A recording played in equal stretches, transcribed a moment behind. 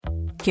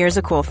Here's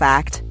a cool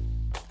fact.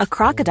 A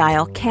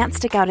crocodile can't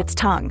stick out its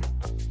tongue.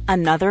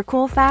 Another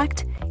cool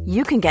fact,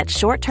 you can get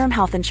short-term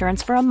health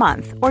insurance for a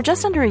month or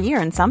just under a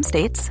year in some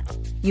states.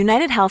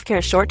 United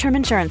Healthcare short-term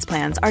insurance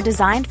plans are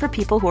designed for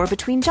people who are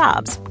between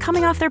jobs,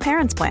 coming off their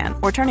parents' plan,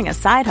 or turning a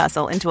side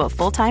hustle into a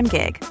full-time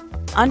gig.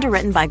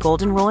 Underwritten by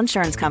Golden Rule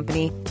Insurance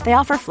Company, they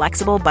offer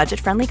flexible,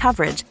 budget-friendly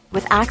coverage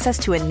with access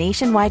to a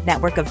nationwide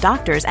network of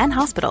doctors and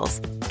hospitals.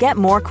 Get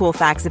more cool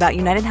facts about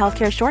United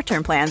Healthcare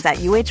short-term plans at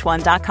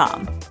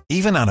uh1.com.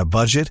 Even on a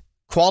budget,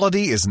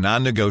 quality is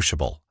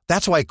non-negotiable.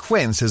 That's why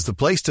Quince is the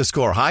place to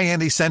score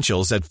high-end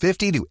essentials at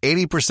 50 to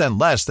 80%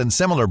 less than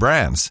similar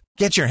brands.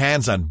 Get your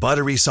hands on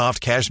buttery soft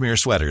cashmere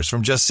sweaters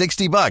from just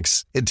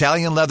 $60,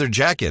 Italian leather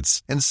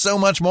jackets, and so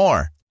much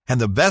more.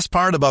 And the best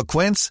part about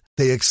Quince,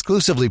 they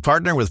exclusively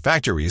partner with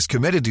factories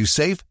committed to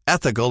safe,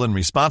 ethical, and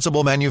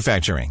responsible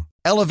manufacturing.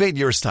 Elevate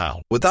your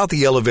style without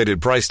the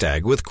elevated price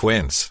tag with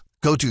Quince.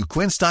 Go to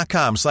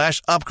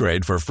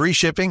quince.com/upgrade for free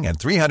shipping and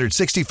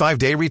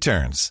 365-day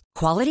returns.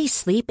 Quality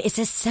sleep is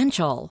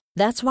essential.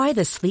 That's why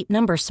the Sleep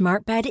Number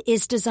Smart Bed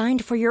is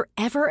designed for your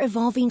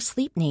ever-evolving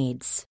sleep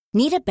needs.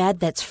 Need a bed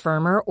that's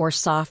firmer or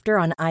softer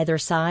on either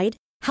side?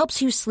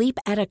 Helps you sleep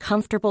at a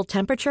comfortable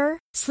temperature?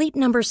 Sleep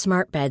Number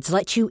Smart Beds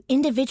let you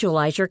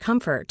individualize your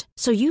comfort,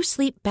 so you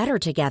sleep better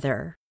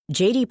together.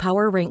 J.D.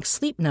 Power ranks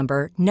Sleep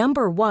Number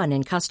number 1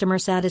 in customer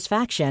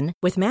satisfaction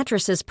with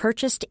mattresses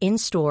purchased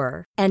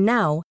in-store. And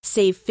now,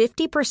 save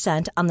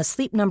 50% on the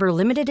Sleep Number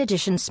Limited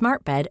Edition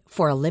Smart Bed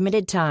for a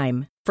limited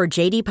time. For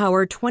J.D.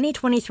 Power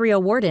 2023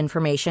 award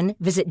information,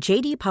 visit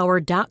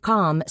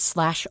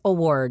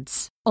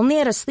jdpower.com/awards. Only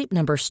at a Sleep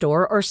Number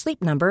store or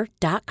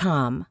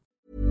sleepnumber.com.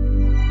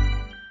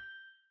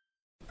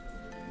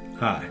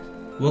 Hi,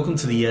 welcome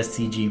to the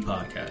STG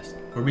Podcast,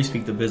 where we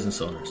speak to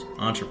business owners,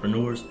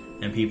 entrepreneurs,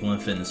 and people in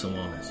fitness and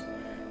wellness.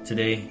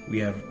 Today, we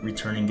have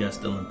returning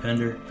guest Dylan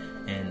Pender,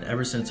 and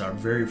ever since our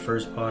very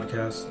first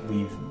podcast,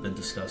 we've been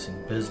discussing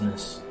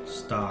business,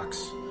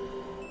 stocks,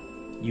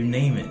 you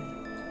name it.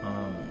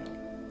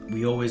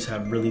 We always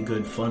have really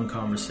good, fun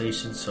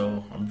conversations,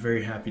 so I'm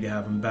very happy to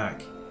have him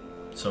back.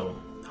 So,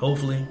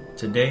 hopefully,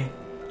 today,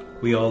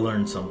 we all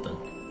learned something.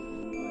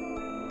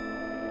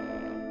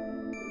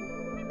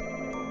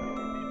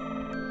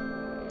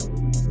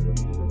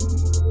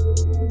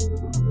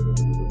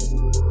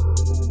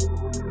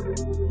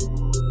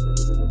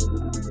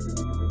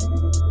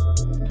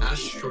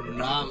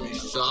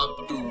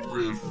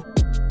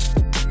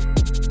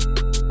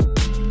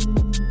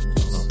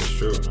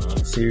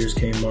 Sears,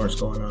 Kmart's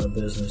going out of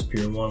business.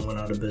 Pier 1 went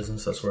out of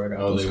business. That's where I got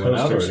those they went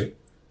posters. out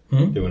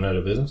already? They went out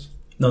of business?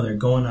 No, they're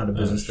going out of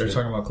business. They're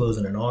talking about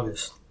closing in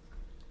August.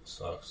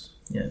 Sucks.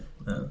 Yeah.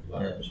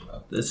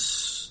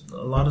 It's a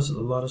lot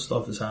of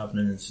stuff is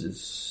happening.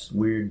 It's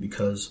weird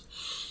because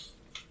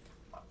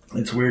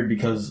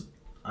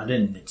I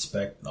didn't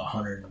expect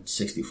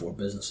 164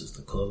 businesses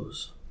to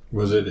close.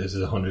 Is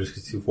it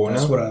 164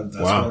 that's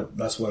now?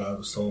 That's what I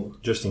was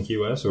told. Just in Key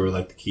West or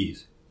like the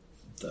Keys?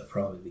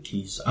 Probably the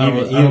Keys.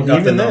 Even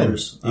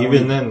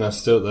then,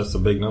 that's a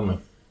big number.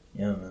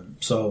 Yeah, man.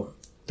 So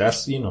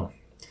that's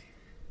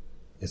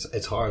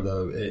it's hard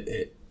though.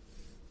 It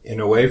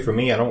in a way for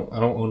me, I don't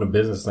own a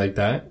business like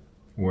that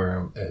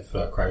where if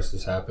a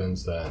crisis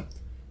happens that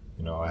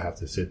I have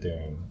to sit there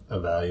and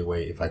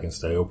evaluate if I can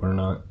stay open or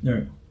not.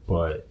 Yeah.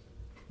 But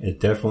it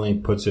definitely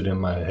puts it in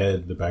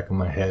the back of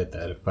my head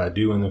that if I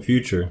do in the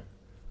future,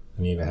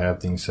 I need to have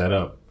things set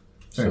up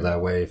so that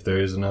way if there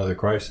is another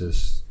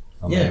crisis.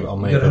 I'm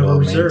able to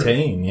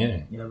maintain,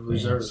 You have a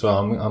reserve. So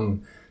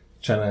I'm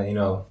trying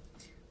to,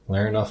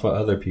 learn off of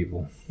other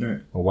people.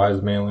 Right. A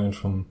wise man learns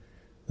from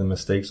the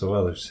mistakes of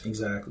others.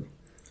 Exactly.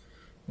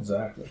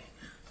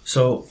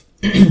 So,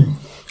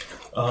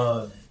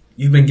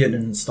 you've been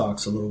getting in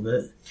stocks a little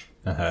bit.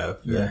 I have.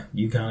 Yeah.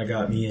 You kind of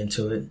got me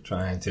into it.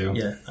 Trying to.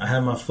 Yeah. I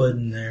had my foot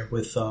in there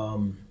with, I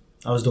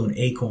was doing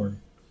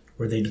Acorn,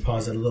 where they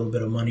deposit a little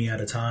bit of money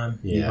at a time.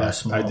 Yeah,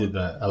 I did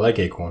that. I like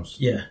Acorns.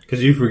 Yeah.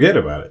 Because you forget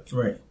about it.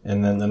 Right.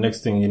 And then the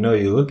next thing you know,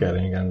 you look at it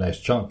and you got a nice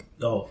chunk.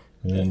 Oh.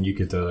 And then you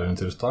get to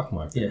into the stock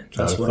market. Yeah.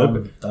 That's what I'm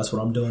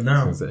doing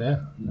now. Yeah,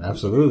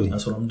 absolutely.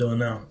 That's what I'm doing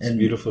now. It's a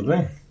beautiful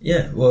thing.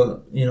 Yeah.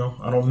 Well,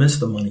 I don't miss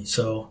the money.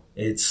 So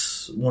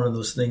it's one of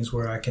those things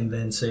where I can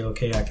then say,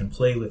 okay, I can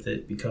play with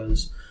it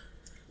because.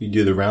 You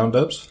do the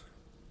roundups?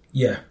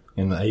 Yeah.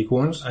 In the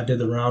Acorns? I did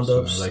the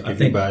roundups. So, if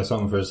you buy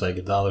something for it's like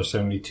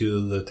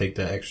 $1.72, they'll take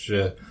the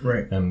extra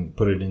and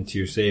put it into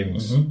your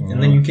savings. Mm-hmm.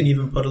 And then you can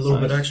even put a little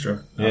bit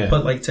extra. Yeah. I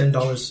put like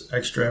 $10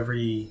 extra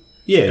every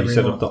you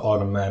set up the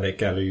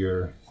automatic out of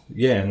your...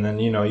 Yeah, and then,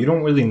 you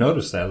don't really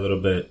notice that little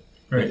bit.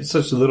 Right. It's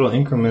such a little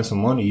increments of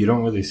money, you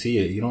don't really see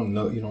it. You don't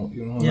know, you don't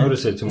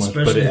notice it too much,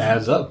 but it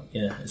adds up.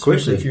 Yeah,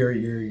 especially if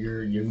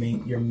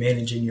you're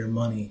managing your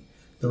money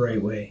the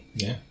right way.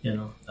 Yeah.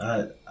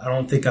 I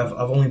don't think I've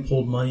only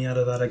pulled money out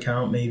of that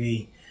account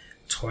maybe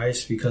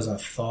twice because I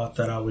thought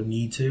that I would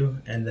need to,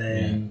 and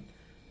then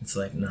it's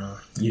like, nah,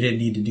 you didn't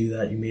need to do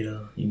that. You made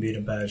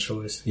a bad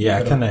choice. Yeah,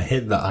 I kind of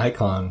hid the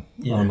icon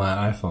on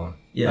my iPhone.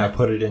 Yeah. I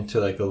put it into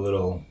like a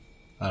little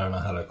I don't know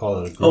how to call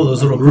it. A group. Oh,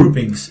 those little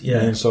groupings.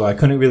 Yeah. And so I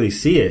couldn't really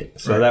see it.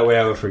 So that way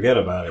I would forget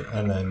about it.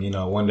 And then,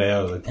 one day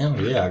I was like,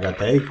 damn, yeah, I got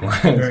the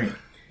acorns. Right.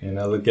 And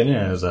I look in it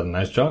and it was a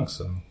nice chunk.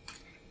 So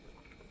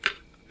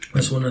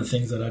that's one of the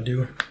things that I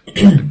do.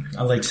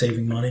 I like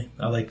saving money.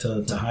 I like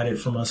to hide it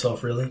from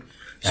myself, really.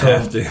 So, I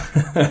have to.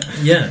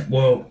 Yeah.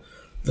 Well,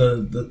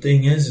 the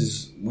thing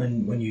is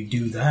when you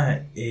do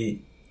that, it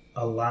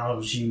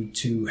allows you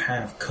to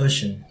have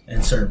cushion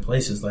in certain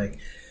places. Like,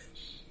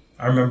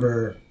 I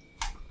remember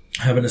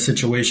having a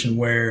situation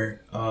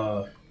where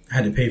I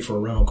had to pay for a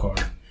rental car,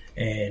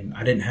 and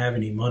I didn't have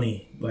any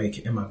money like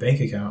in my bank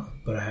account,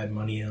 but I had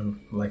money on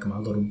like my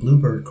little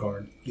Bluebird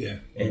card. Yeah.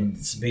 And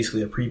it's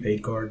basically a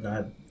prepaid card, and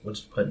I was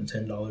putting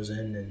 $10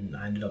 in, and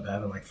I ended up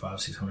having like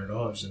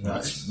 $500-600, and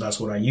that's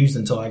what I used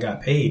until I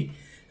got paid.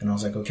 And I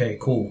was like, okay,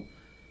 cool.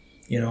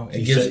 You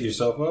set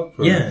yourself up.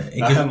 Yeah.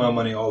 I have my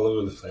money all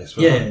over the place.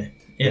 Bro. Yeah.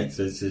 Yeah.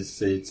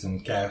 It's in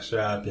Cash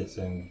App. It's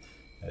in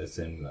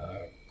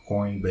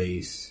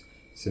Coinbase.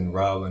 It's in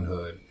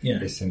Robinhood. Yeah.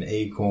 It's in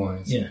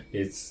Acorns. Yeah.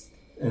 It's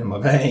in my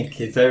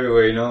bank. It's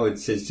everywhere.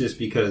 It's just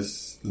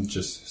because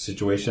just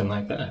situation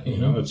like that.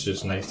 It's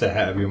just nice to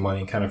have your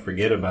money, kind of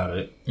forget about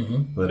it,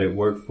 let it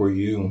work for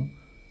you,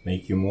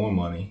 make you more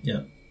money.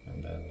 Yeah.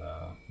 And then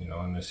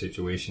in a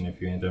situation,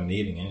 if you end up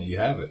needing it, you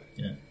have it.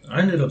 Yeah.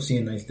 I ended up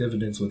seeing nice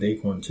dividends with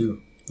Acorn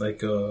too.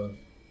 Like I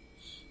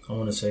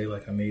want to say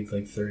like I made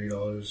like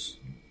 $30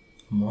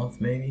 a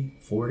month, maybe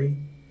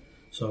 $40.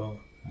 So.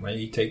 Right,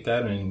 you take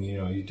that and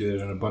you do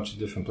it in a bunch of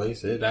different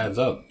places. It adds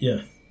up.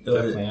 Yeah,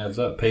 definitely adds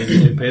up. Pay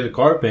the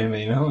car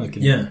payment.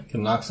 It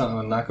can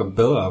knock a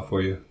bill out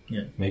for you.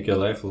 Yeah, make your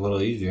life a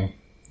little easier.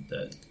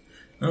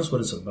 That's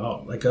what it's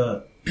about. Like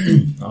I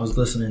was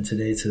listening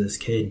today to this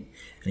kid,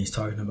 and he's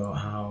talking about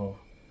how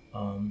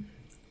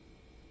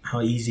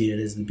easy it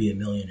is to be a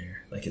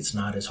millionaire. Like it's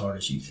not as hard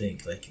as you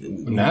think. Like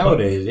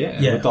nowadays,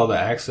 with all the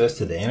access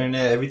to the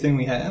internet, everything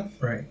we have,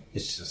 right?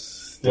 It's just.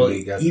 Well,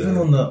 even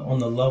on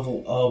the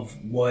level of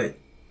what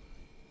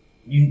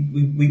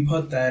we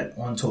put that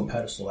onto a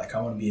pedestal, like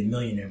I want to be a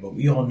millionaire, but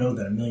we all know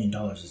that $1 million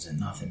isn't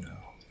nothing now.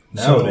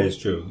 Nowadays,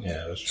 true.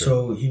 Yeah, that's true.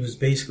 So he was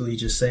basically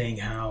just saying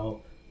how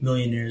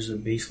millionaires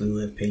basically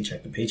live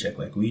paycheck to paycheck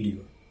like we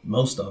do,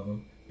 most of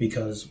them,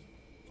 because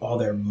all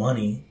their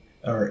money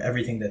or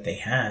everything that they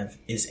have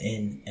is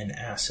in an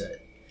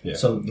asset. Yeah.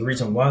 So the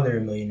reason why they're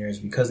a millionaire is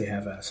because they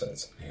have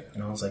assets. Yeah.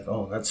 And I was like,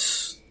 oh,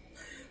 that's...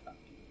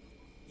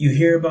 You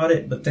hear about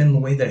it, but then the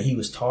way that he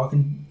was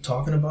talking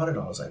about it,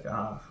 I was like,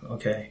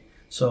 okay.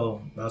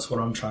 So that's what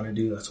I'm trying to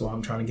do. That's why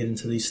I'm trying to get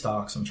into these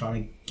stocks. I'm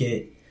trying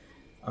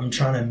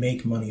to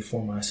make money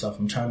for myself.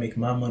 I'm trying to make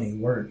my money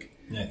work.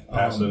 Yeah,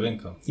 passive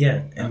income.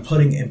 Yeah, and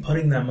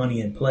putting that money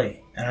in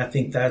play. And I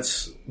think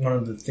that's one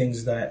of the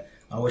things that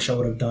I wish I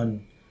would have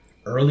done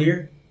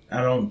earlier.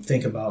 I don't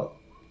think about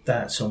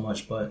that so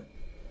much, but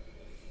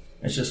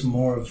it's just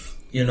more of,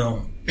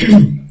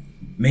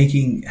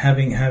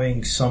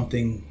 having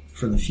something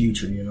for the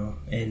future,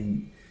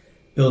 and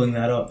building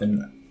that up.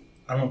 And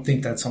I don't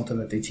think that's something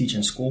that they teach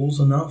in schools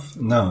enough.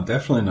 No,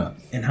 definitely not.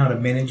 And how to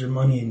manage your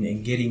money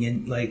and getting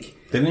in, like...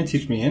 They didn't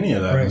teach me any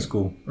of that in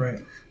school. Right.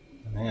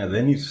 Yeah,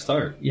 they need to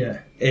start.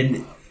 Yeah.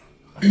 And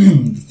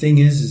the thing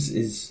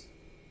is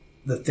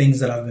the things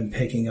that I've been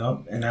picking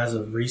up, and as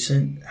of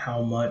recent,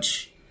 how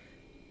much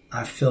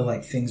I feel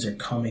like things are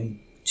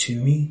coming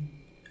to me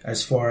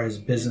as far as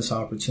business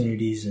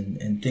opportunities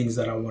and things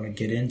that I want to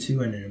get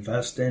into and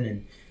invest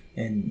in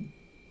and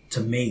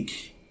to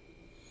make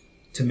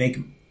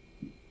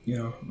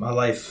my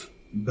life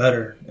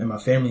better and my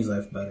family's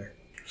life better.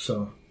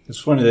 So it's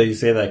funny that you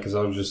say that, because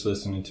I was just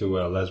listening to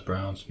Les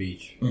Brown's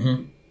speech,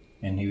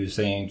 and he was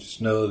saying,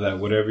 just know that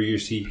whatever you're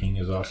seeking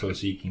is also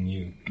seeking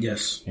you.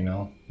 Yes,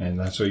 and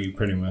that's what you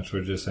pretty much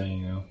were just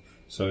saying.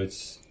 So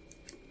it's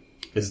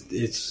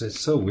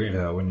so weird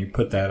how when you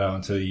put that out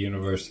into the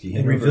universe,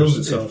 it reveals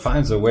itself. It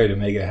finds a way to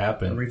make it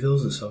happen. It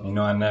reveals itself. And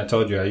I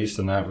told you I used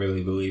to not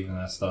really believe in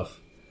that stuff.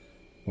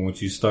 And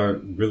once you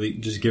start really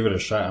just give it a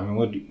shot, I mean,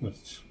 what do you have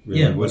to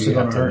live? What's it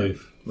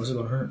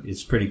gonna hurt?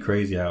 It's pretty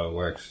crazy how it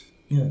works.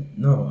 Yeah,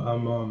 no,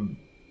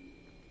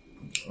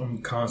 I'm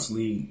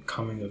constantly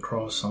coming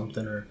across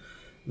something, or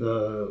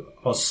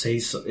I'll say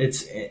so.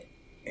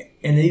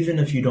 And even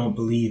if you don't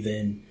believe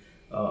in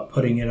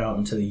putting it out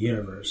into the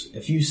universe,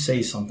 if you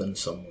say something to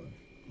someone,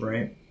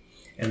 right,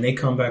 and they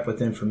come back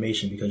with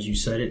information because you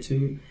said it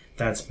to,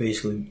 that's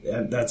basically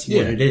what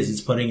it is.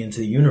 It's putting it into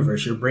the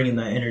universe. You're bringing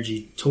that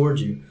energy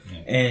towards you,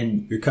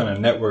 and you're kind of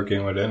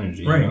networking with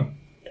energy, right?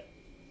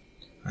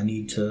 I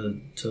need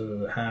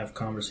to have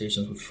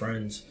conversations with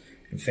friends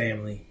and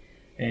family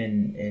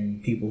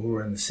and people who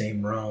are in the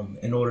same realm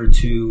in order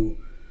to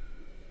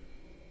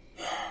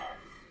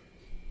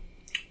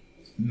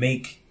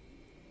make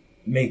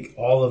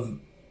all of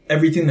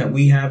everything that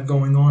we have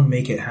going on,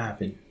 make it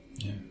happen.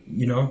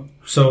 Yeah.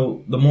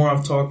 So the more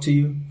I've talked to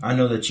you, I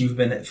know that you've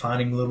been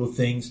finding little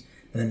things,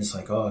 and then it's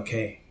like, oh,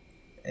 okay.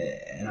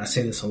 And I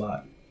say this a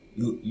lot.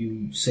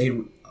 You say,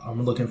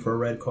 I'm looking for a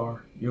red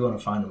car, you're going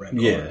to find a red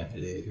car. Yeah,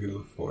 you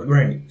look for it.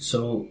 Right.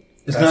 So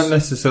It's not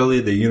necessarily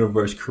the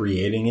universe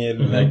creating it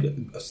like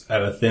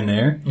out of thin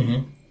air.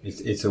 Mm-hmm.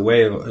 It's a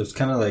way of, it's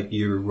kind of like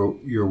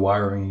you're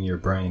wiring your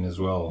brain as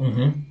well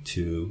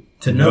to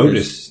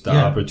notice the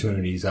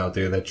opportunities out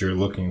there that you're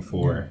looking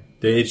for.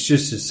 Yeah. It's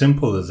just as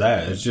simple as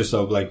that. It's just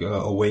like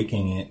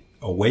awakening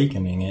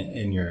it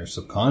in your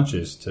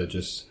subconscious to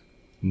just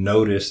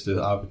notice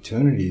the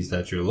opportunities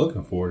that you're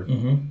looking for.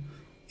 Mm-hmm.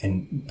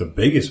 And the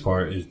biggest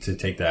part is to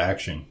take the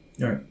action.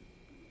 Right.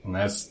 And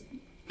that's,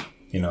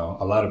 a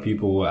lot of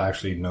people will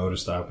actually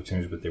notice the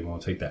opportunities, but they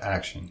won't take the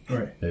action.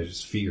 Right. There's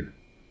just fear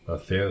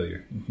of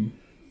failure. Mm-hmm.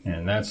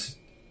 And that's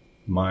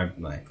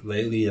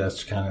lately,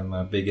 that's kind of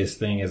my biggest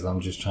thing is I'm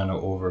just trying to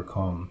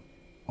overcome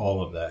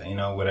all of that.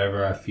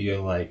 Whatever I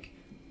feel like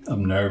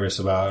I'm nervous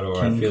about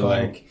or I feel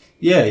like,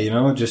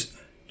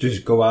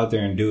 just go out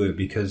there and do it,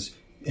 because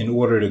in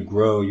order to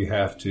grow, you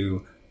have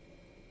to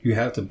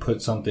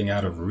put something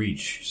out of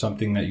reach,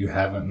 something that you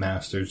haven't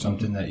mastered,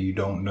 something that you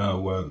don't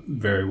know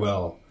very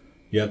well.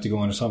 You have to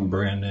go into something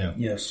brand new.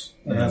 Yes,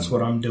 and that's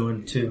what I'm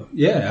doing too.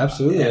 Yeah,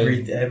 absolutely.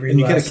 Every and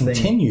you got to thing.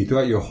 continue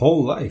throughout your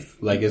whole life.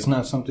 Like, it's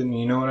not something,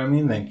 you know what I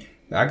mean? Like,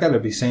 I got to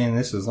be saying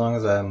this as long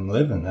as I'm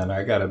living, that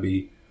I got to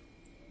be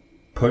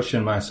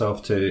pushing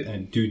myself to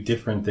do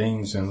different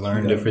things and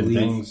learn different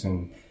things,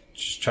 and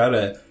just try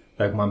to,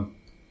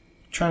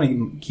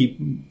 trying to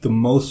keep the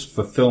most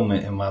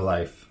fulfillment in my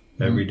life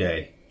every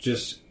day.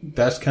 Just,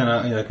 that's kind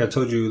of, like I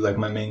told you, like,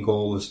 my main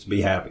goal is to be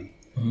happy.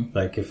 Mm-hmm.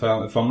 Like, if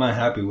I'm not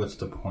happy, what's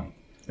the point?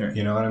 Right.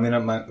 You know what I mean?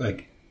 I'm not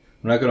going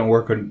to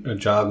work a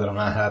job that I'm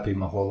not happy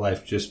my whole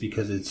life just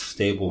because it's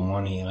stable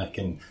money and I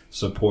can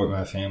support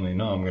my family.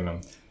 No, I'm going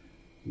to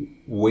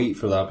wait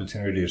for the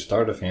opportunity to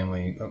start a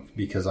family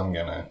because I'm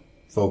going to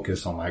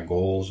focus on my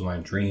goals, my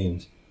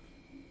dreams,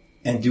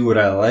 and do what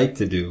I like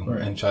to do,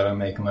 right, and try to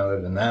make my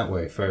living that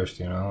way first,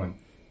 and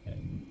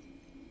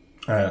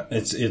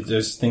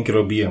just think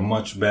it'll be a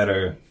much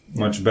better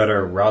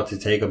route to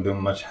take, a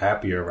much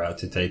happier route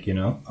to take,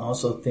 I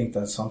also think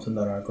that's something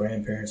that our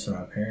grandparents and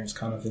our parents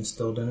kind of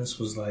instilled in us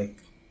was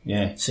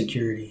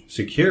security.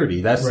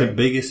 That's right. The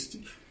biggest.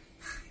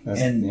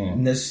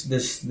 And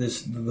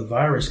the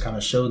virus kind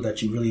of showed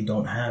that you really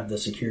don't have the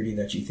security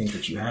that you think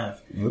that you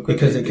have,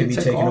 because it could be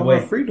taken away.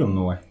 Our freedom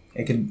away.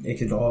 It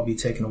could all be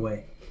taken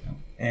away,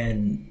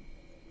 and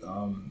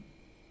I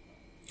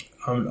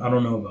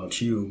don't know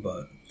about you,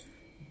 but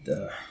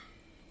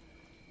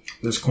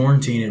this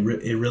quarantine,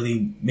 it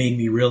really made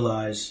me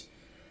realize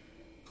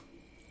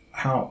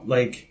how,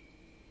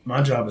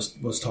 my job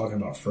was talking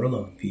about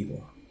furloughing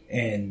people,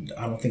 and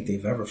I don't think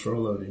they've ever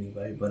furloughed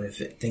anybody, but if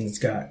things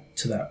got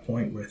to that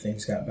point where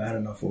things got bad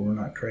enough where we're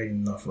not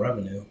creating enough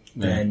revenue,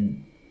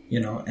 then,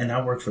 and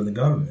I work for the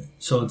government,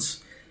 so that's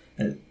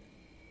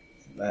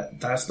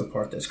the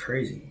part that's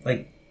crazy.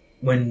 Like,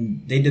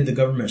 when they did the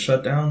government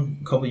shutdown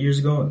a couple of years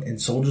ago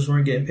and soldiers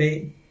weren't getting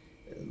paid,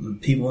 the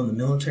people in the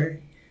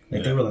military,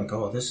 they were like,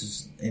 "Oh, this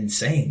is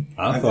insane."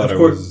 I thought it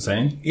was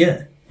insane.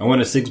 Yeah. I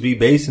went to 6B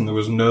base and there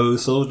was no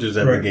soldiers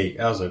at the gate.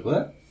 I was like,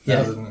 "What?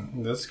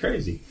 That's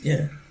crazy."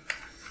 Yeah.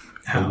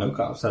 How? No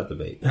cops at the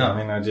gate. I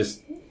mean, I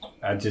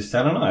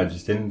don't know. I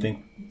just didn't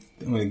think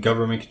the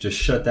government could just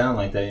shut down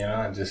like that.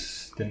 I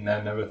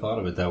never thought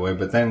of it that way.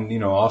 But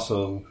then,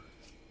 also,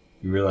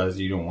 you realize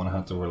you don't want to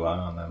have to rely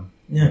on them.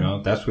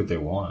 Yeah. That's what they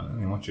want.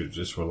 They want you to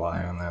just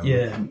rely on them.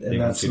 Yeah, and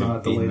that's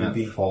not the way to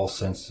be. False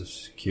sense of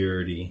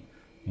security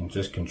and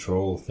just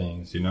control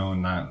things, and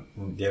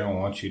they don't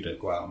want you to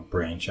go out and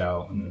branch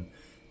out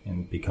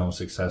and become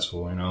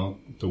successful,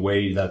 The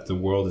way that the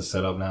world is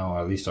set up now, or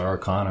at least our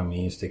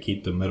economy, is to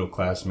keep the middle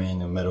class man,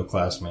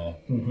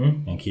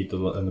 mm-hmm, and keep the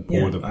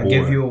poor the poor. I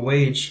give you a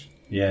wage.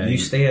 Yeah. You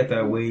stay at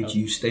that wage.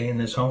 You stay in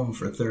this home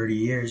for 30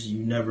 years.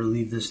 You never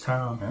leave this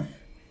town. Yeah.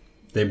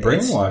 They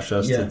brainwash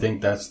us to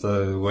think that's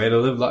the way to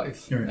live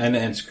life. Right. And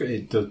it's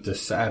the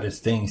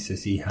saddest thing is to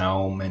see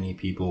how many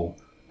people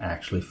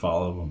actually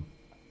follow them.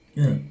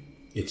 Yeah.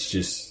 It's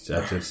just,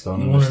 I just don't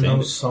understand. You want to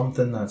know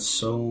something that's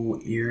so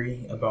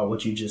eerie about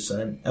what you just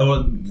said?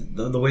 Well,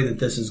 the way that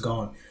this has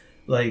gone.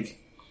 My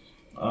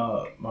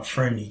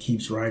friend, he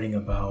keeps writing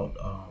about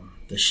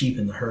the sheep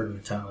and the herd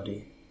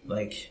mentality.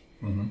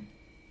 Mm-hmm.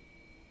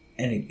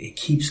 And it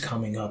keeps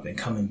coming up and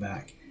coming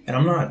back. And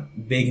I'm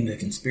not big into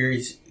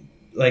conspiracy.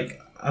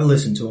 I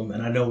listen to him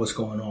and I know what's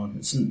going on.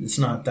 It's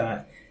not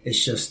that.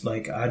 It's just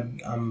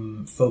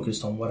I'm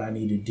focused on what I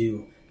need to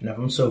do. And if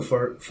I'm so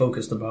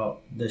focused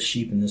about this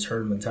sheep and this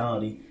herd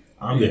mentality,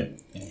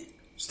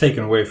 it's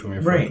taken away from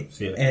your focus.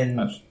 Right. Yeah,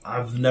 and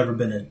I've never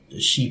been a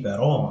sheep at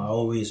all. I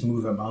always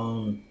move at my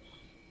own,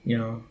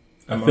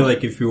 I feel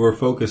like if you were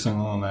focusing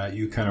on that,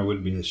 you kind of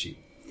would be a sheep.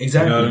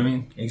 Exactly. You know what I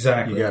mean?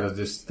 Exactly. You gotta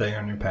just stay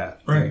on your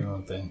path. Right. Do your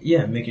own thing.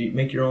 Yeah,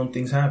 make your own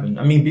things happen.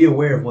 I mean, be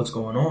aware of what's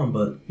going on,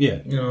 but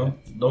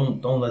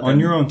don't let on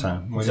your own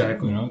time.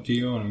 Exactly. Do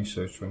your own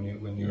research when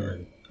you're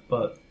ready.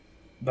 But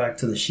back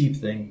to the sheep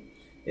thing,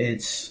 I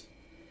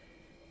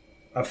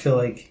feel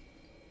like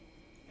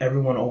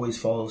everyone always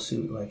follows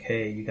suit.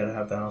 Hey, you gotta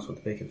have the house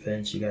with the picket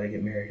fence. You gotta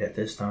get married at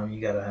this time.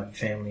 You gotta have a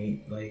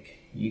family.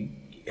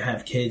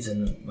 have kids,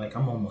 and like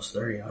I'm almost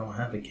 30. I don't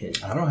have a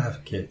kid. I don't have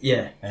a kid.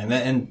 Yeah,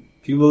 and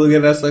people look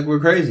at us like we're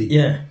crazy.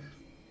 Yeah.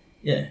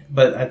 Yeah,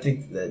 but I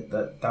think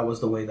that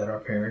was the way that our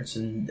parents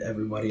and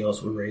everybody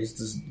else were raised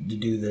to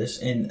do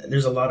this. And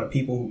there's a lot of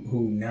people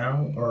who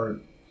now are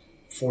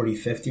 40,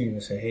 50 and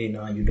they say, hey,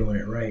 nah, you're doing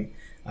it right.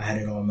 I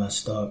had it all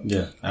messed up.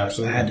 Yeah,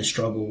 absolutely. I had to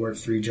struggle, work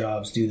 3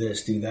 jobs, do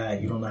this, do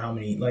that. You don't know how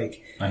many,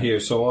 like... I hear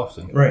it so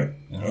often. Right.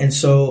 You know? And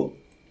so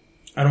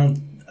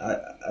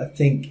I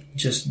think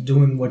just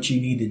doing what you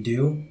need to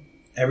do,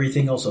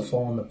 everything else will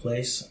fall into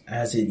place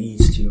as it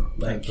needs to.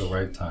 Like at the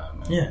right time.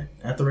 Man. Yeah,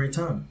 at the right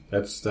time.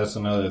 That's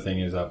another thing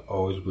is I've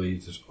always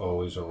believed there's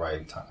always a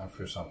right time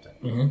for something.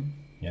 Mm-hmm.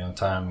 You know,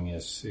 timing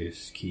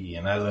is key.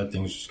 And I let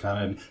things just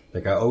kind of,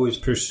 like I always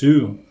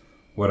pursue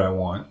what I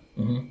want,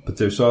 but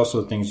there's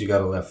also things you got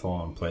to let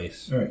fall in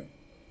place. Right.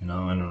 You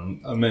know,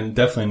 and I'm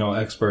definitely no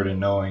expert in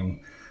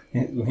knowing,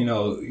 you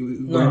know,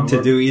 when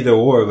to do either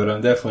or, but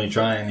I'm definitely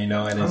trying, you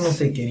know. And I don't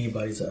think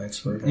anybody's an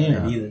expert at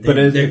it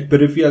either.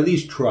 But if you at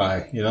least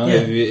try, you know,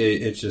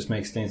 it just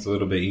makes things a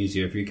little bit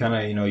easier. If you kind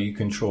of, you know, you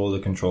control the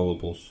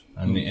controllables,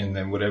 and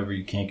then whatever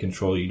you can't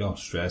control, you don't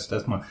stress.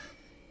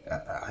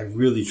 I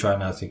really try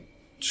not to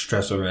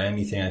stress over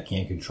anything I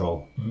can't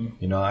control.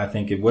 You know, I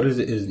think is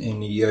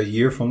in a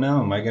year from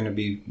now, am I going to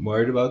be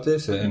worried about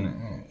this?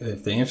 And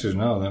if the answer is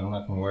no, then I'm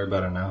not going to worry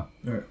about it now.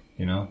 Right.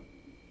 You know?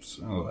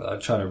 So I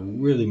try to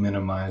really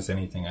minimize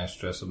anything I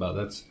stress about.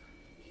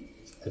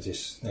 I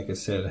just, like I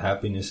said,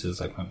 happiness is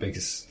like my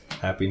biggest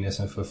happiness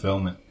and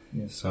fulfillment.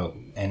 Yeah. So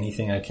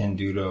anything I can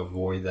do to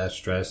avoid that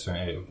stress or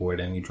avoid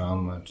any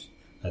drama,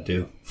 I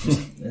do.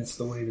 That's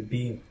the way to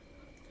be.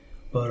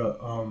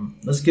 But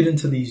let's get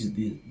into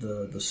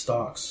the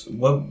stocks.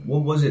 What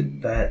was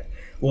it that?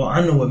 Well,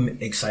 I know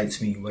what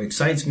excites me. What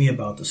excites me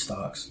about the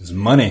stocks is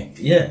money.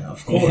 Yeah,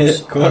 of course. Yeah,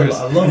 of course.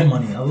 I love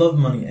money. I love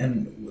money.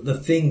 And the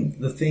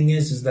thing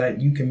is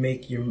that you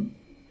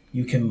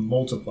can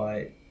multiply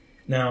it.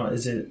 Now,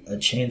 is it a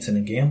chance and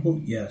a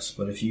gamble? Yes,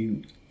 but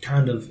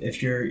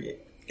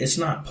it's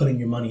not putting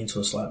your money into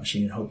a slot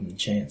machine and hoping to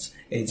chance.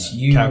 It's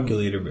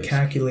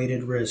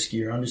calculated risk.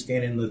 You're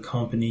understanding the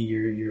company.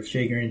 You're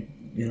figuring,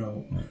 you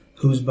know,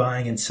 who's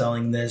buying and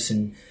selling this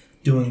and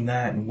doing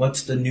that, and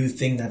what's the new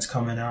thing that's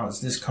coming out. Is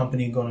this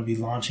company going to be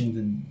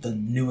launching the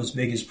newest,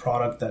 biggest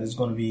product that is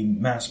going to be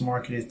mass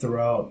marketed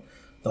throughout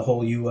the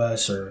whole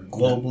U.S. or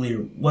globally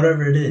or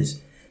whatever it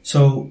is?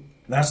 So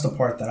that's the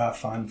part that I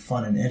find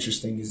fun and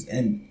interesting,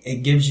 and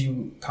it gives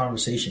you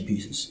conversation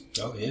pieces.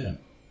 Oh yeah,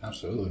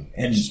 absolutely.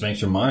 And it just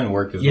makes your mind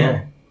work as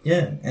well.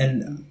 Yeah,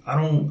 and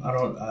I'm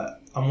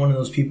one of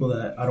those people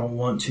that I don't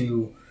want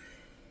to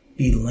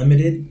be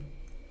limited.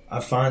 I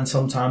find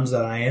sometimes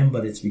that I am,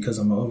 but it's because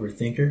I'm an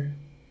overthinker.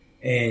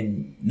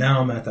 And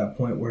now I'm at that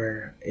point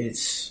where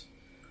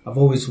I've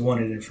always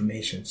wanted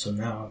information. So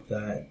now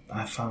that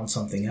I found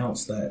something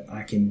else that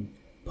I can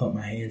put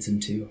my hands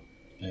into,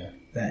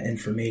 that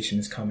information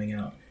is coming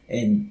out.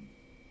 And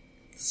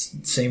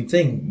same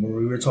thing where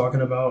we were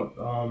talking about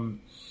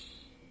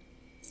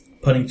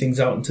putting things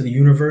out into the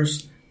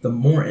universe, the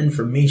more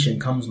information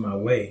comes my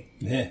way.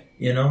 Yeah.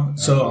 You know?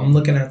 Absolutely. So I'm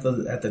looking at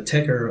the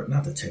ticker,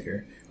 not the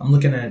ticker. I'm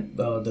looking at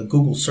the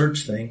Google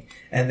search thing,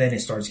 and then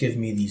it starts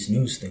giving me these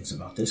news things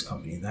about this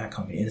company and that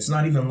company. And it's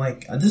not even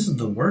like, this is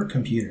the work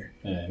computer.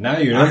 Yeah, now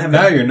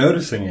you're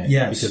noticing it.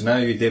 Yes. Because now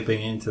you're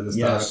dipping into the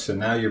stocks, and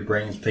now your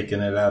brain's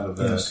picking it out of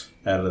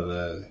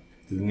the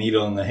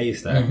needle in the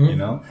haystack, you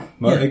know?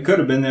 Well, it could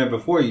have been there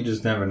before, you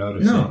just never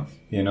noticed it.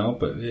 You know,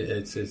 but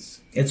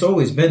it's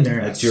always been there.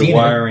 It's your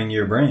wiring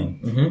your brain.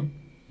 Mm-hmm.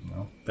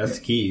 That's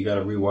the key. You got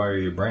to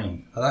rewire your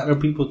brain. A lot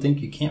of people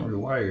think you can't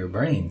rewire your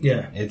brain.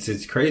 Yeah.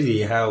 It's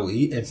crazy how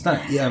it's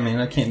not. Yeah, I mean,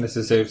 I can't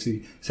necessarily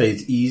say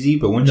it's easy,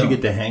 but once you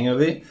get the hang of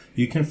it,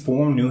 you can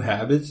form new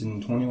habits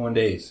in 21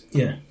 days.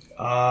 Yeah.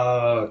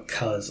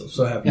 Cuz I'm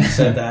so happy you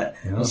said that.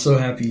 I'm so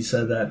happy you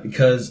said that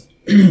because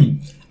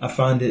I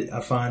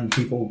find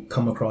people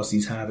come across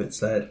these habits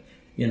that,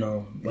 you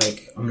know,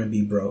 like I'm going to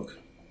be broke.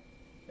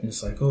 And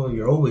it's like, oh,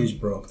 you're always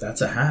broke. That's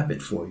a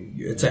habit for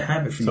you. It's a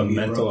habit for you to be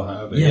broke. It's a mental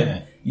habit,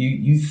 yeah.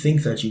 You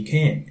think that you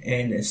can't.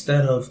 And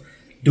instead of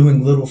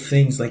doing little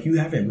things, like you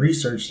haven't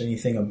researched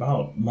anything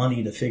about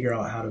money to figure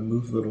out how to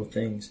move little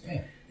things.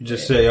 Yeah. You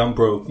just say, I'm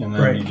broke, and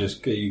then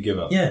you give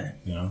up. Yeah.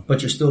 You know?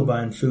 But you're still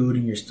buying food,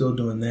 and you're still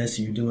doing this,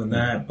 and you're doing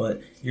that,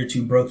 but you're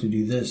too broke to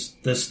do this.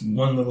 This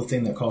one little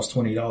thing that costs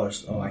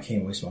 $20, oh, I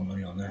can't waste my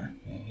money on that.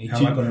 Yeah. How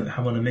am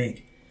I going to make?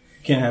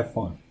 You can't have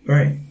fun.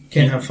 Right.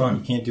 Can't have fun.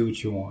 You can't do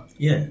what you want.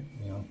 Yeah.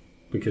 You know,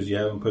 because you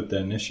haven't put the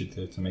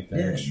initiative to make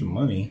that extra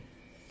money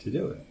to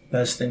do it.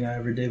 Best thing I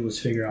ever did was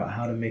figure out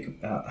how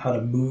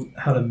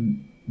to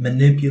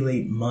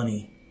manipulate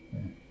money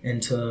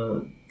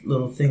into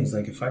little things.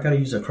 Like if I got to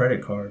use a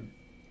credit card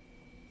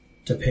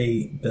to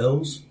pay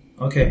bills,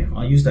 okay,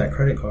 I'll use that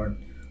credit card.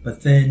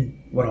 But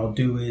then what I'll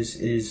do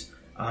is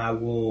I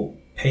will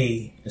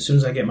pay, as soon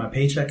as I get my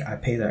paycheck, I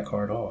pay that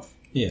card off.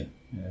 Yeah.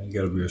 Yeah, you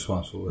got to be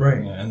responsible with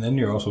it. Yeah, and then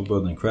you're also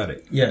building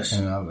credit. Yes.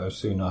 And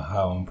obviously you know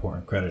how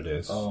important credit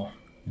is. Oh,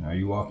 You know,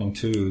 you walk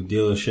into a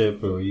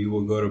dealership or you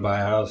will go to buy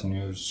a house and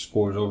your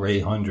score's over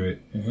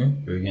 800.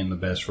 Mm-hmm. You're getting the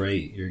best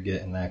rate. You're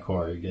getting that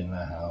car. You're getting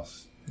that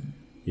house.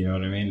 You know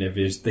what I mean? If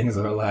there's things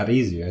are a lot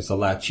easier, it's a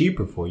lot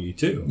cheaper for you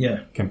too.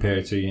 Yeah.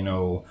 Compared to, you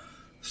know,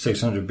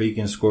 600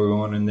 Beacon score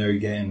going in there,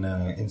 getting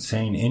an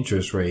insane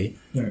interest rate,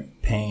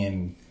 right.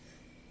 paying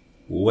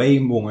way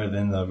more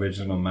than the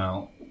original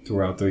amount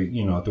throughout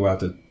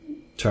the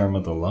term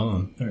of the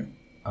loan.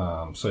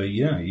 Right. So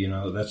yeah, you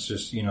know, that's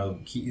just, you know,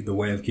 the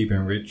way of keeping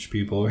rich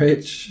people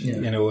rich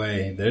in a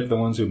way. They're the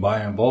ones who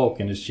buy in bulk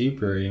and it's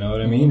cheaper. You know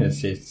what I mean?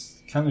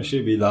 It's kind of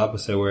should be the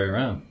opposite way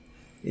around.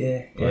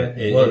 Yeah, but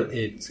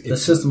the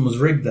system was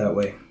rigged that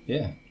way.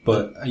 Yeah,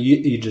 but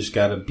you just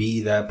got to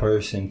be that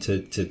person to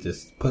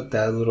just put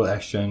that little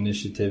extra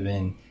initiative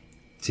in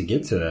to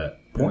get to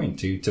that point,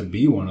 to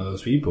be one of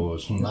those people.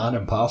 It's not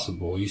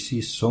impossible. You see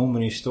so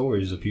many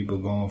stories of people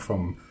going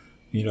from,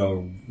 you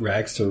know,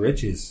 rags to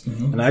riches.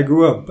 Mm-hmm. And I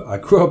grew up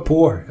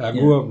poor. I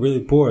grew up really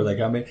poor. Like,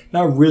 I mean,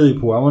 not really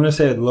poor. I want to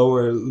say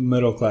lower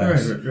middle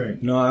class.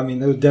 Right. You know, I mean,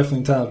 there were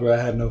definitely times where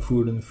I had no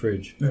food in the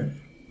fridge. Right.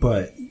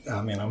 But,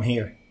 I mean, I'm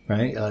here.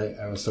 Right,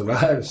 I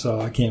survived, so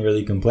I can't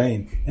really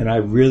complain. And I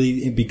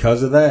really,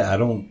 because of that, I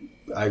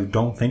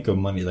don't think of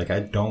money. Like, I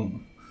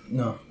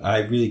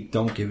really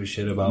don't give a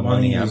shit about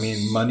money. I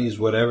mean, money is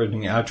whatever to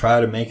me. I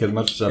try to make as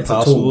much as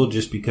possible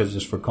just because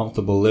it's for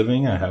comfortable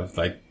living. I have,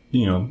 like,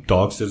 you know,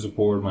 dogs to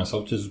support,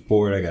 myself to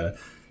support. I got,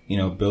 you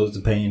know, bills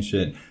to pay and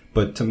shit.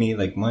 But to me,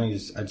 like, money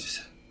is, I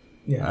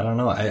don't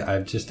know.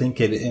 I just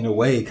think it, in a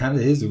way, it kind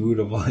of is the root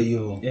of all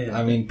evil. Yeah.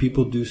 I mean,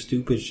 people do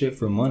stupid shit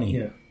for money.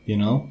 Yeah. You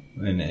know,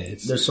 and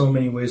there's so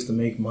many ways to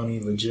make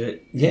money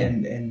legit,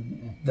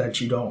 and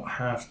that you don't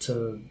have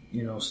to,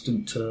 you know,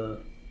 stoop to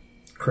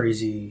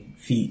crazy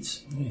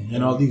feats. Yeah.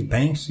 And all these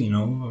banks, you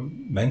know,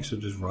 banks are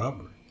just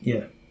robbery.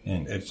 Yeah,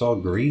 and it's all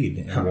greed.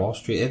 And Wall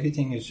Street,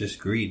 everything is just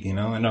greed. You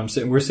know, and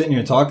we're sitting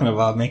here talking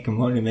about making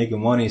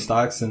money,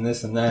 stocks, and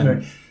this and that. Right.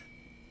 And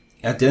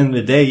at the end of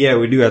the day, yeah,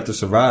 we do have to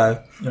survive.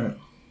 Right.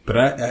 But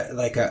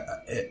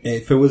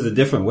if it was a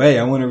different way,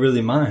 I wouldn't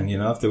really mind, you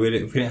know, if we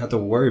didn't have to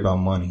worry about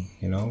money,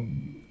 you know.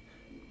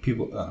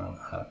 People,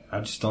 I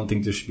just don't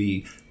think there should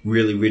be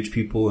really rich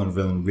people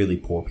and really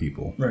poor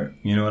people. Right.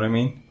 You know what I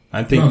mean?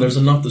 I think there's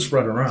enough to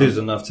spread around. There's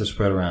enough to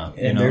spread around.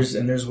 And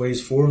there's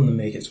ways for them to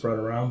make it spread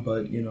around,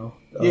 but, you know,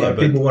 a lot of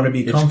people want to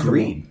be comfortable.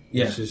 Greed.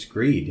 Yeah. It's just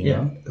greed, you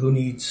know. Who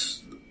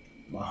needs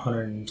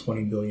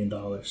 $120 billion?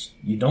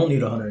 You don't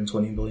need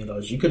 $120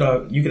 billion. You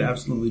could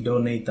absolutely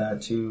donate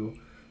that to,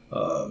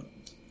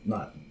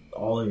 not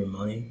all of your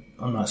money.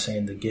 I'm not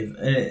saying to give,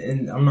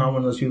 and I'm not one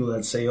of those people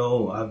that say,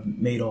 "Oh, I've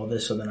made all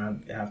this, so then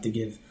I have to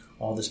give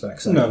all this back."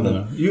 So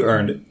no, you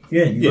earned it.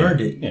 Yeah, you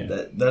earned it.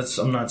 Yeah. That's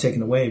I'm not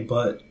taking away,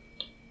 but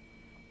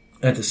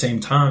at the same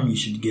time, you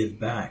should give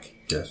back.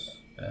 Yes,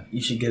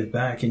 you should give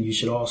back, and you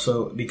should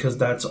also, because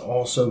that's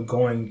also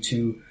going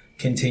to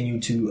continue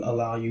to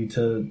allow you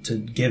to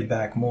give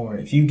back more.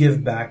 If you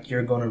give back,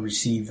 you're going to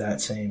receive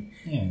that same.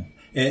 Yeah,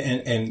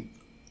 and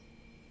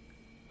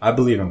I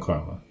believe in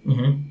karma.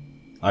 Mm-hmm.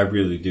 I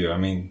really do. I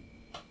mean,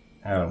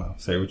 I don't know.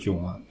 Say what you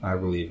want. I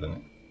believe in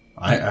it.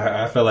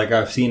 I feel like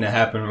I've seen it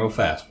happen real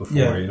fast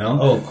before, you know?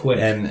 Oh, quick.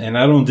 And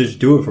I don't just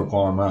do it for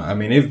karma. I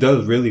mean, it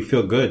does really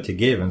feel good to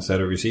give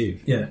instead of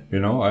receive. Yeah. You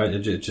know,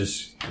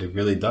 it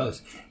really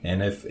does.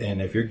 And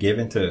if you're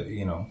giving to,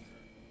 you know,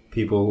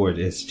 people who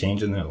it's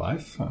changing their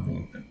life, I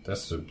mean,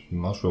 that's the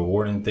most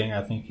rewarding thing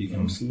I think you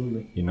can.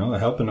 Absolutely. You know,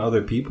 helping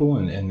other people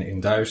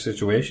in dire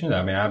situations.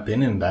 I mean, I've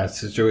been in bad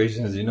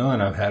situations, you know,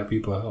 and I've had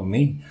people help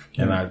me.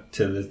 Yeah. And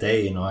to this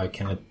day, you know, I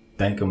can't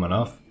thank them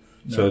enough.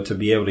 No. So to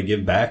be able to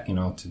give back, you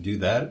know, to do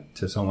that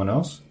to someone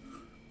else,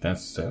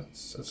 that's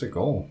a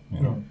goal,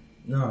 you know.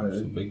 No, it's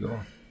a big goal.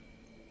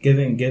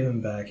 Giving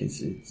back, I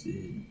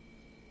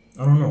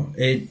don't know.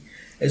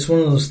 It's one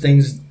of those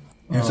things.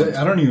 So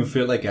I don't even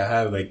feel like I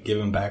have like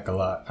given back a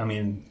lot. I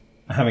mean,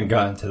 I haven't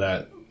gotten to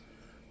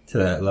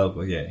that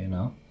level yet, you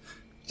know.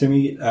 To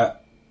me, I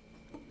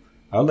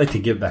would like to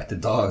give back to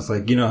dogs.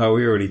 Like, you know how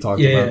we already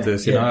talked about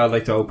this. You know, I'd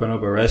like to open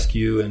up a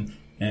rescue and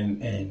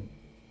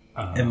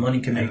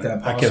money can make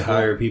that possible. I could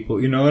hire people.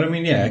 You know what I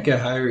mean? Yeah, I could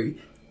hire.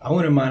 I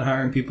wouldn't mind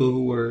hiring people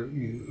who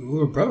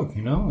were broke,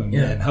 you know, and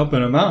helping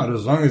them out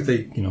as long as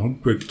they, you know,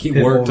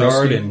 worked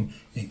hard and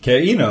care,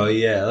 you know,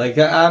 like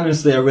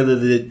honestly, I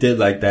really did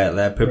like that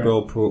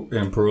Pitbull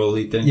and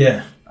Paroli thing,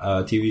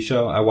 TV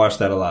show. I watched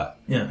that a lot,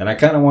 and I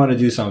kind of want to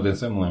do something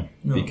similar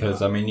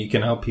because I mean, you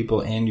can help people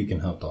and you can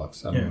help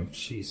dogs. I mean,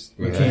 jeez,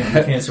 we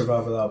can't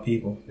survive without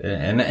people,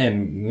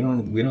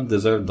 and we don't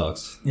deserve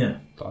dogs. Yeah,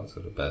 dogs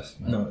are the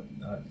best, man. No.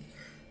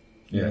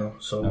 You know,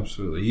 so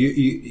absolutely.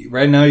 You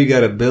right now you got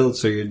to build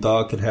so your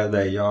dog could have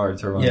that yard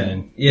to run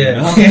in.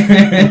 Yeah.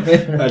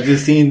 You know? I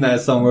just seen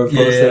that somewhere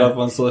posted up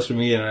on social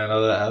media, and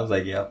I was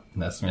like, "Yep,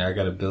 that's me. I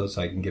got to build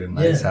so I can get a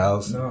nice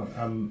house." No,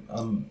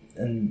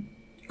 and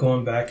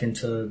going back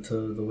into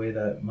the way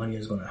that money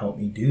is going to help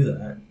me do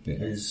that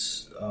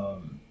is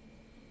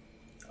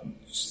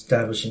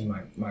establishing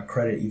my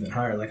credit even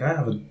higher. Like I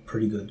have a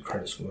pretty good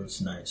credit score. It's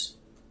nice.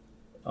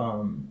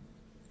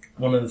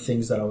 one of the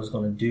things that I was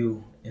going to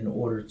do in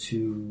order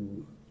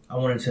to, I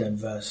wanted to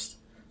invest.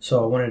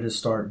 So I wanted to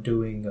start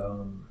doing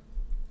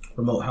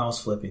remote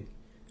house flipping.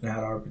 And I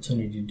had an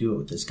opportunity to do it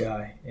with this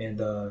guy. And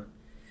the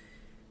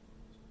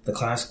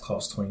class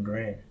cost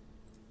 $20,000.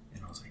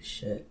 And I was like,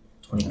 shit,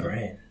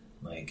 $20,000.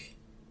 Like,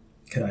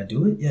 could I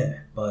do it?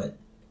 Yeah. But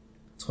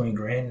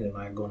 $20,000, am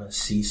I going to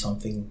see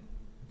something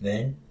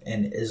then?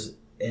 And is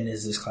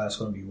this class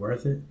going to be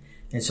worth it?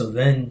 And so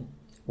then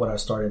what I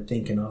started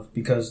thinking of,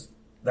 because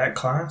that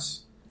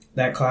class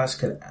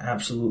could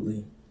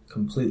absolutely,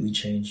 completely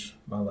change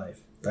my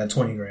life. That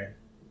 $20,000.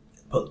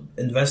 But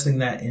investing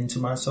that into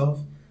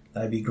myself,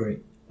 that'd be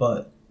great.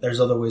 But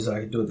there's other ways that I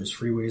could do it. There's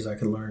free ways I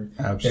could learn.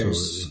 Absolutely.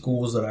 There's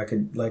schools that I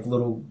could, like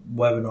little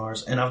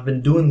webinars. And I've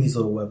been doing these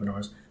little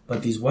webinars.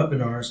 But these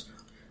webinars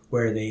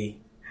where they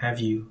have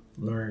you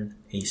learn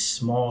a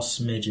small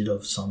smidget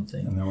of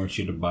something. And they want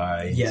you to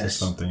buy into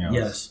something else.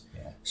 Yes.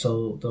 Yeah.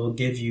 So they'll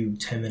give you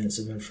 10 minutes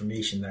of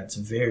information. That's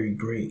very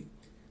great.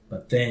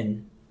 But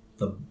then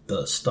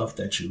the stuff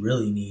that you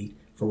really need,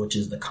 for which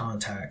is the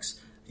contacts,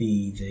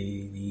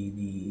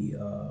 the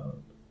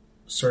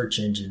search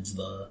engines,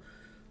 the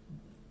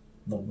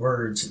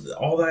words,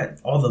 all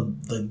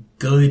the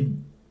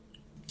good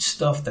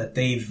stuff that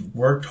they've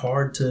worked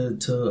hard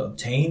to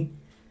obtain,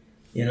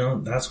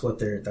 that's what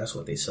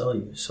they sell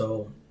you.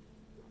 So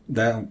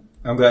that,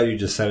 I'm glad you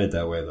just said it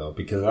that way though,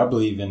 because I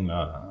believe in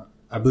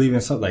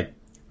something like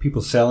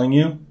people selling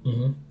you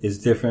is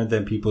different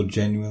than people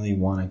genuinely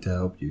wanting to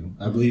help you.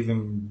 I believe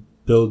in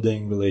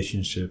building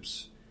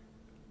relationships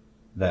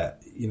that,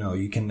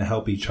 you can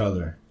help each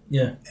other.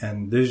 Yeah.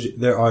 And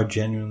there are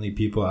genuinely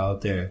people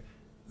out there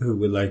who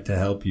would like to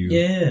help you.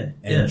 Yeah.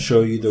 And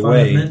show you the Find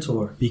way. a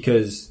mentor.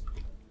 Because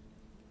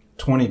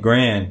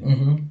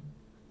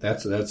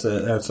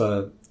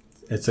 $20,000,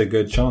 it's a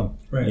good chunk.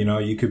 Right.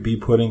 You could be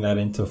putting that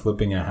into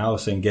flipping a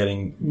house and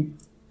getting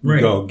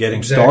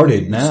Exactly.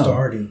 started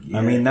now. Yeah.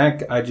 I mean,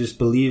 I just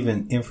believe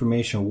in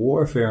information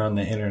warfare on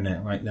the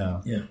internet right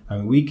now. Yeah. I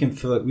mean, we can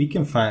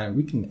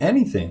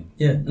anything.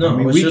 Yeah. No, I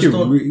mean, I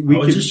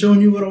was just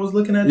showing you what I was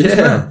looking at just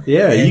now.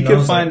 Yeah, and you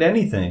can find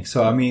anything.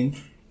 So, I mean,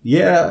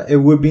 yeah, it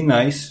would be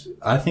nice.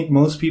 I think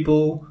most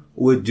people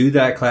would do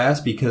that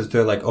class because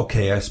they're like,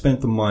 okay, I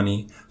spent the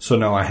money, so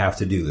now I have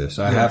to do this.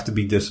 I have to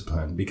be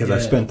disciplined because I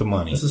spent the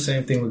money. It's the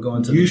same thing with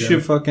going to the gym. You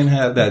should fucking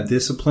have that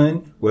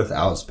discipline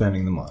without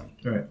spending the money.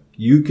 Right.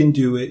 You can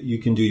do it. You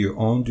can do your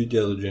own due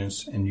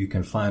diligence, and you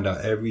can find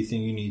out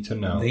everything you need to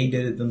know. They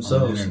did it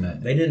themselves. On the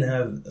internet. They didn't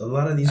have, a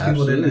lot of these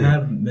people didn't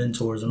have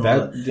mentors and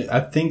all that. I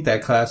think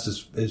that class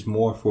is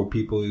more for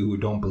people who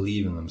don't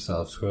believe in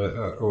themselves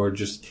or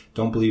just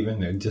don't believe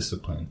in their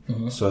discipline.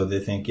 Mm-hmm. So they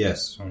think,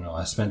 yes,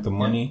 I spent the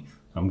money,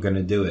 I'm going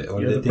to do it.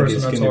 Or they think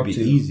it's going to be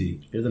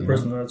easy. You're the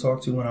person that I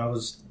talked to when I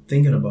was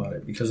thinking about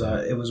it because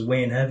it was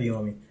weighing heavy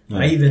on me. Yeah.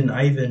 I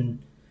even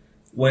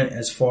went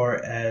as far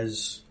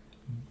as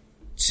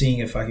seeing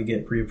if I could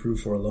get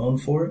pre-approved for a loan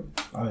for it.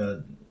 I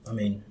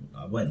mean,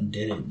 I went and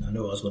did it. And I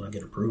knew I was going to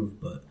get approved,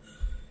 but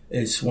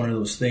it's one of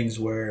those things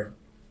where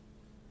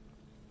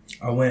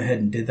I went ahead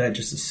and did that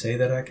just to say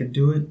that I could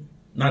do it.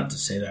 Not to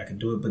say that I could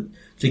do it, but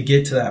to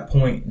get to that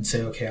point and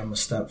say, okay, I'm a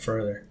step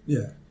further.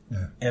 Yeah.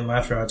 Yeah. And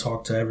after I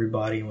talked to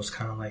everybody and was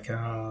kind of like,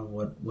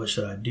 what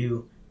should I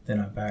do? Then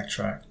I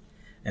backtracked.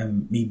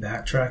 And me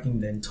backtracking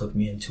then took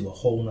me into a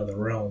whole nother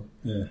realm.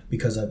 Yeah.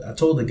 Because I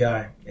told the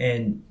guy,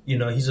 and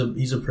he's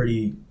a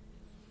pretty.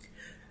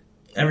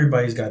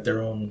 Everybody's got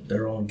their own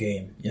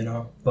game,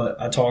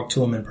 But I talked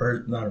to him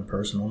not in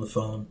person, on the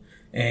phone,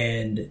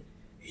 and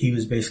he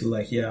was basically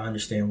like, "Yeah, I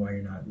understand why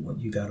you're not.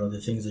 You got other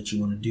things that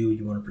you want to do,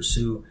 you want to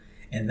pursue,"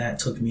 and that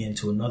took me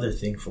into another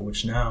thing for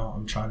which now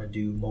I'm trying to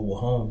do mobile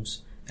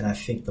homes, and I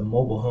think the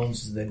mobile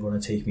homes is then going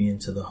to take me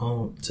into the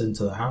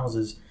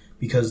houses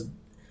because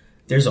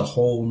there's a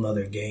whole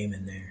nother game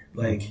in there.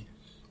 Like,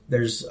 I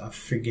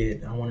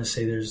want to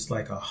say there's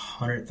like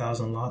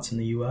 100,000 lots in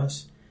the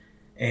U.S.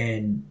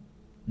 and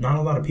not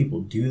a lot of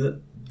people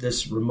do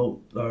this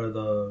remote or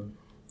the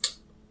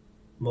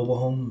mobile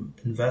home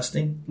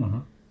investing. Mm-hmm.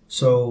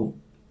 So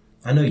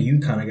I know you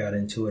kind of got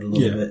into it a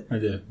little bit. I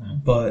did. Yeah.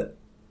 But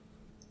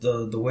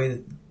the way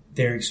that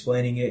they're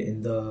explaining it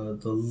and the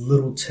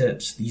little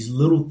tips, these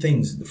little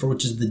things for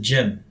which is the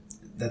gym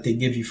that they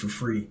give you for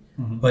free,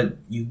 but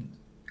you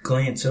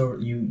glance over,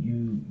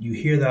 you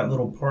hear that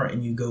little part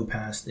and you go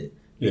past it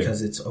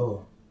because it's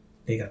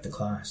they got the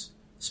class.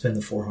 Spend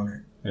the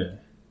 $400. Yeah.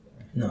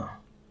 No.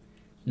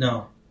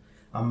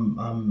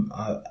 I'm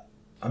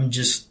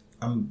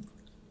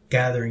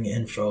gathering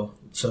info.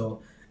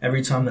 So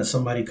every time that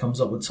somebody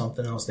comes up with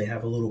something else, they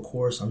have a little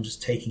course. I'm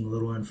just taking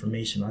little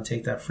information. I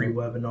take that free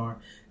webinar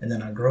and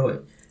then I grow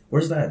it.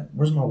 Where's my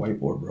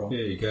whiteboard, bro?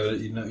 Yeah, you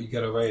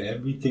gotta write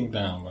everything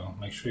down, bro.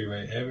 Make sure you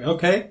write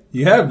okay.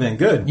 You have been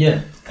good.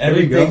 Yeah.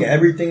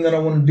 Everything that I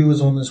want to do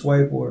is on this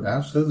whiteboard.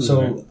 Absolutely.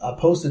 So man. I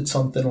posted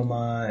something on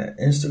my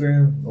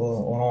Instagram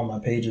or on all my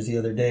pages the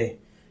other day,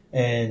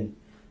 and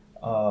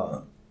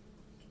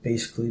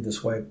basically this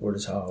whiteboard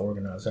is how I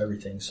organize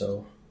everything.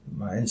 So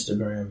my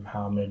Instagram,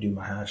 how I'm going to do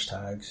my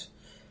hashtags,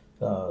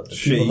 the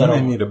Shit, people you that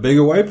might need a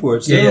bigger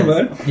whiteboard soon,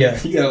 bud. Yeah.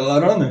 You got a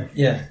lot on there.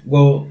 Yeah.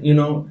 Well, you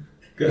know,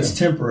 Good. It's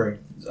temporary.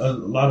 A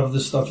lot of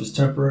this stuff is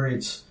temporary.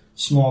 It's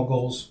small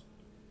goals.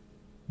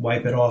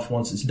 Wipe it off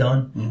once it's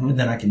done, and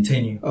then I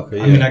continue. Okay.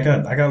 I mean, I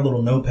got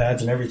little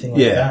notepads and everything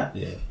like that.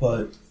 Yeah.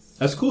 But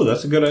That's cool.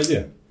 That's a good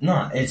idea.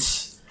 no,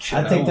 it's. Shit,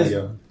 I think wanna that.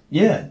 go.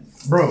 Yeah,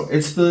 bro.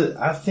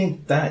 I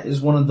think that is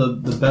one of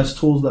the best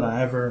tools that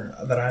I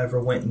ever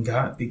went and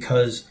got,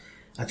 because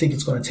I think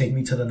it's going to take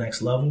me to the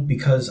next level,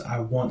 because I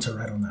want to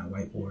write on that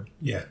whiteboard.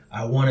 Yeah.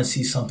 I want to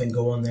see something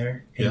go on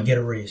there and get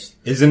erased.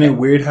 Isn't it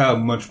weird how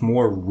much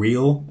more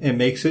real it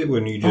makes it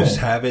when you just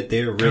have it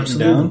there written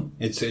down?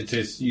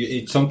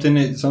 It's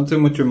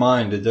something with your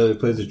mind. It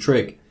plays a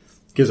trick.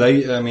 Because I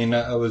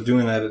was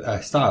doing that. I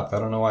stopped. I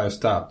don't know why I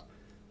stopped.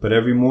 But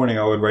every morning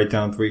I would write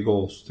down 3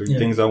 goals, 3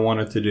 things I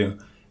wanted to do.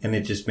 And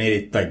it just made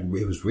it, like,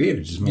 it was weird.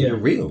 It just made it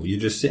real.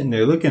 You're just sitting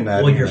there looking at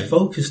it. Well, you're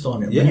focused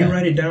on it. When you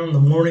write it down in the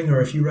morning, or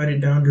if you write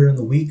it down during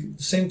the week,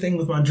 same thing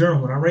with my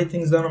journal. When I write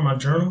things down on my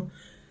journal,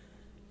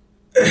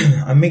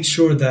 I make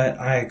sure that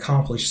I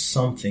accomplish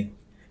something.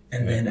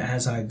 And then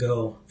as I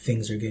go,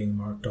 things are getting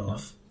marked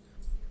off.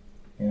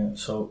 Yeah,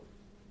 so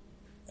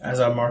as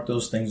I mark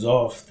those things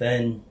off,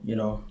 then, you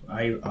know,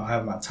 I'll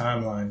have my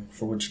timeline,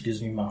 for which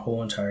gives me my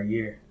whole entire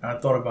year. I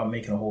thought about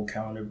making a whole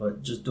calendar,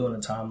 but just doing a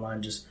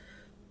timeline, just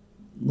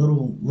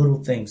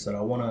little things that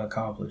I want to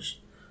accomplish.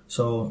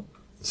 So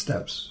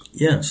steps.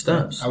 Yeah,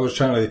 steps. I was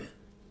trying to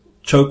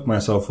choke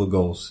myself with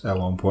goals at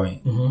one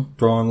point.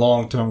 Throwing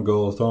long-term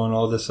goals, throwing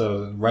all this,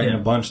 writing a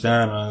bunch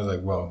down, and I was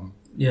like, well,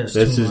 this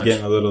is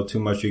getting a little too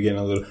much. You're getting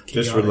a little,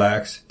 just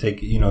relax.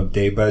 Take,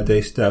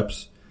 day-by-day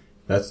steps.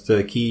 That's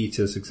the key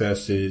to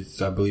success,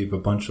 is, I believe, a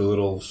bunch of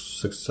little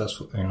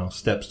successful,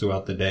 steps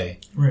throughout the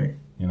day. Right.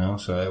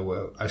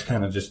 So I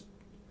kind of just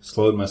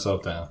slowed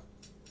myself down,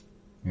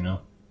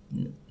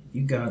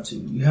 You got to.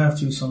 You have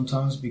to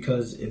sometimes,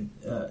 because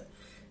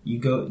you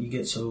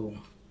get so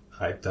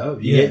hyped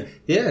up. You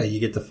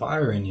get the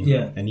fire in you.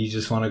 Yeah. And you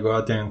just want to go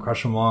out there and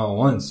crush them all at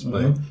once.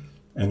 But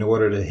in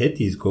order to hit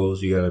these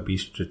goals, you got to be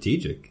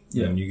strategic.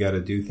 Yeah. And you got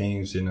to do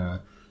things in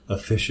a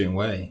efficient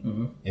way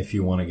if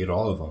you want to get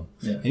all of them.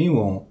 Yeah.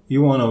 And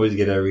you won't always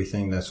get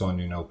everything that's on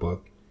your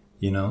notebook.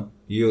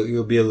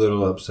 You'll be a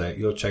little upset.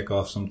 You'll check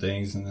off some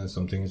things, and then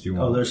some things you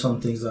won't. Oh, there's some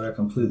things that I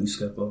completely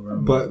skip over.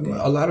 But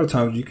a lot of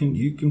times you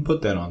can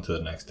put that on to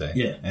the next day.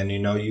 Yeah. And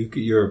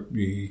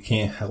you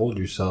can't hold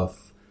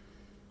yourself.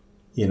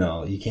 You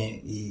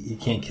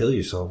can't kill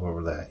yourself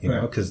over that.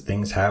 Because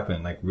things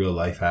happen, like real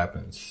life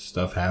happens,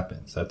 stuff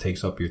happens that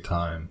takes up your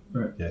time.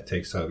 Right. That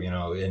takes up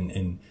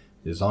and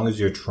as long as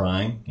you're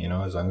trying,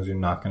 as long as you're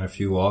knocking a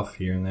few off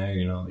here and there,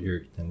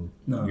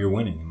 you're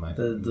winning.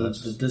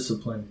 The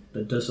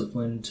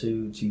discipline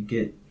to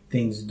get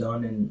things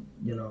done, and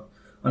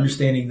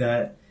understanding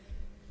that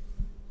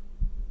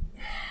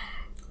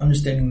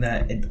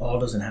it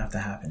all doesn't have to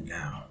happen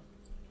now.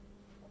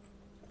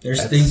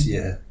 There's things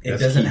it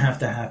doesn't have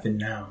to happen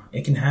now.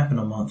 It can happen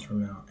a month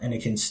from now, and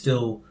it can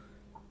still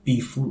be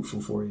fruitful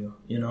for you.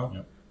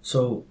 Yep.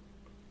 So.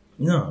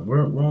 No,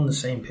 we're on the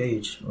same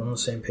page. We're on the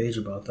same page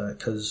about that,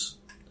 because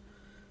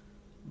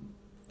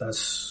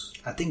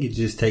I think it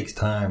just takes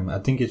time. I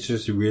think it's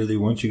just really,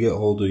 once you get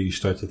older, you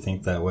start to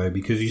think that way,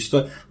 because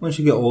once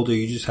you get older,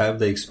 you just have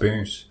the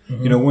experience.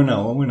 We're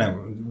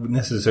not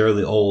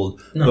necessarily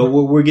old, but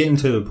we're getting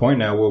to the point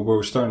now where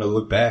we're starting to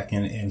look back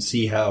and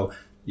see how,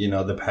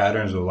 the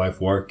patterns of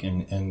life work,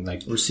 and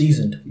like we're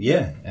seasoned.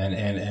 Yeah.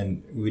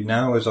 And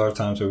now is our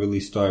time to really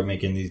start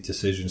making these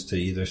decisions to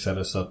either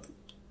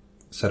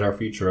set our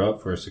future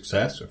up for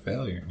success or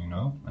failure,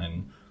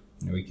 and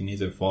we can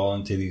either fall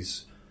into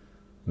these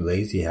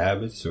lazy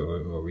habits,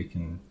 or we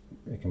can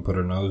put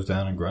our nose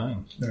down and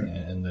grind,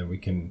 and then we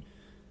can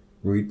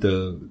reap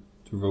the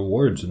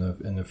rewards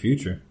in the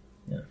future.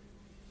 Yeah.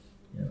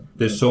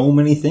 There's so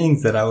many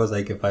things that I was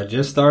like, if I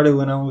just started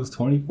when I was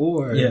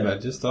 24, if I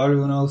just started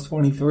when I was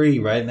 23,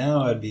 right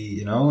now I'd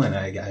be, and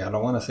I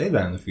don't want to say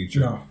that in the future.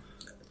 No.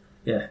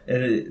 Yeah,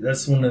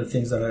 that's one of the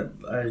things that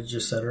I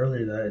just said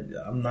earlier,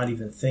 that I'm not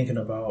even thinking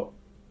about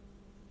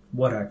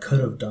what I could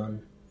have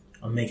done.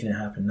 I'm making it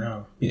happen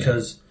now,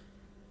 because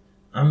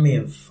I may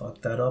have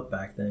fucked that up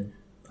back then.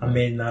 I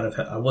may not have.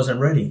 I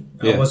wasn't ready.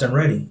 I wasn't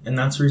ready, and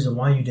that's the reason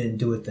why you didn't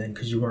do it then,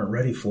 because you weren't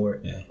ready for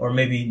it, or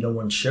maybe no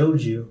one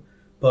showed you.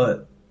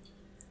 But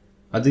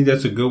I think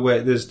that's a good way.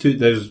 It's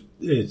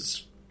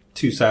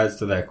two sides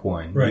to that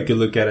coin. Right. You could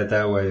look at it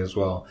that way as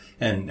well,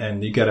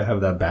 and you got to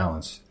have that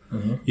balance.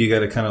 You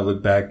got to kind of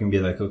look back and be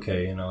like,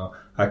 okay,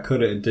 I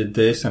could have did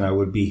this and I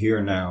would be here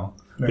now.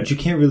 Right. But you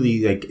can't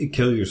really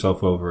kill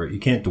yourself over it. You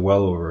can't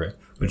dwell over it,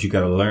 but you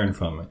got to learn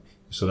from it,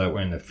 so that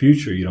way in the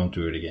future you don't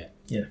do it again.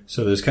 Yeah.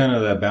 So there's kind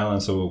of that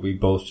balance of what we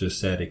both just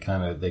said. They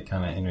kind of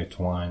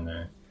intertwine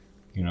there,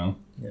 Yeah.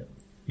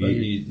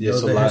 You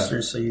know the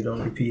history so you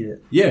don't repeat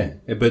it. Yeah,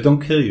 but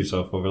don't kill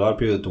yourself over it. A lot of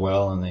people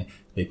dwell and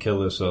they kill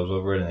themselves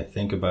over it, and they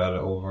think about it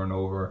over and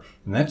over,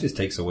 and that just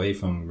takes away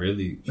from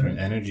really your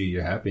energy,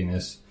 your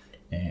happiness.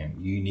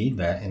 And you need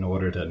that in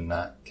order to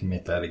not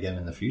commit that again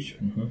in the future.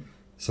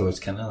 So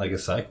it's kind of like a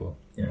cycle,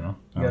 Yeah. you know?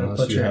 You gotta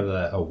Unless you have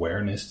that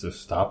awareness to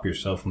stop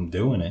yourself from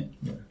doing it,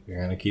 you're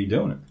going to keep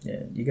doing it.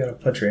 Yeah, you got to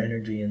put your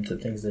energy into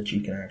things that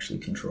you can actually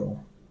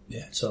control.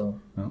 Yeah. So,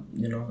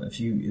 you know, if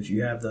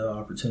you have the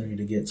opportunity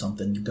to get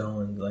something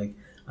going, like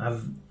I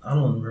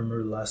don't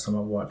remember the last time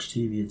I watched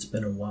TV. It's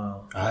been a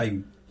while.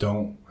 I'm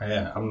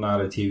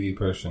not a TV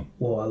person.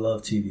 Well, I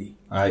love TV.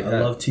 I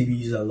love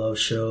TVs. I love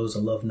shows.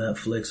 I love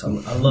Netflix.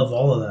 I love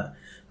all of that.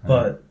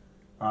 But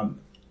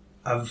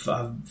I've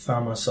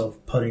found myself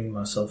putting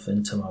myself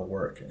into my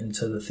work,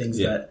 into the things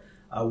that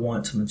I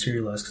want to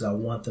materialize because I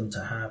want them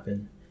to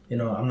happen. You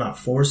know, I'm not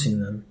forcing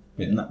them,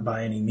 not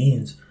by any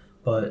means,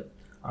 but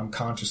I'm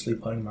consciously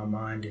putting my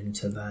mind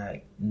into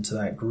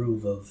that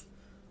groove of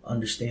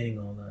understanding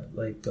all that.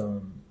 Like,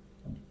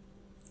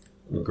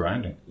 we're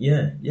grinding.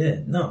 Yeah.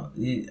 No,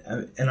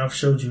 and I've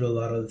showed you a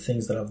lot of the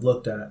things that I've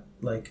looked at,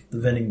 like the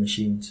vending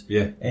machines.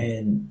 Yeah.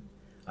 And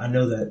I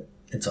know that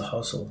it's a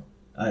hustle.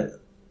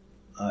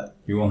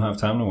 You won't have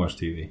time to watch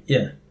TV.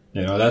 Yeah.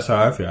 You know, that's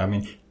how I feel. I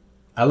mean,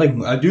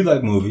 I do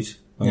like movies.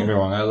 Don't get me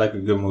wrong. I like a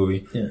good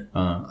movie. Yeah.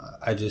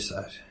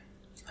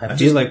 I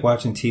feel like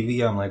watching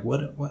TV. I'm like,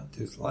 what?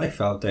 There's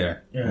life out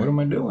there. Yeah. What am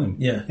I doing?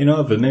 Yeah. You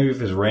know, if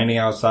it's raining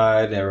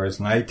outside or it's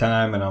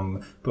nighttime and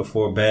I'm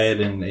before bed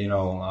and, you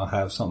know, I'll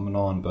have something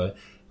on, but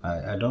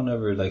I don't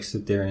ever like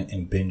sit there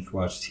and binge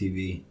watch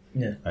TV.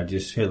 Yeah. I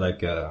just feel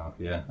like, I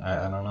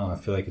don't know. I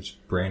feel like it's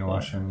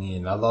brainwashing me,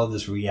 and I love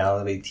this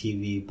reality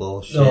TV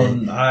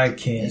bullshit. I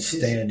can't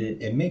stand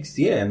it. It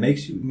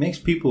makes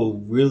people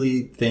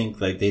really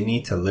think like they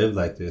need to live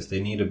like this.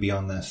 They need to be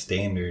on that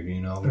standard, you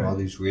know. Right. All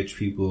these rich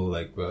people,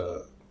 like,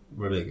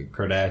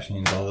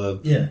 Kardashians, all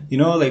of, you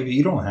know, like,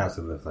 you don't have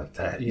to live like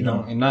that, you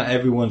know, and not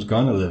everyone's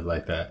gonna live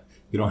like that.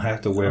 You don't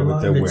have to wear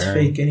what they're wearing. It's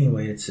fake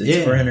anyway. It's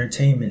for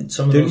entertainment.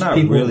 They're not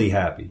really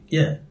happy.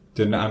 Yeah.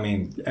 They're not, I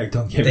mean,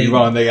 don't get me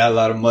wrong, they got a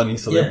lot of money,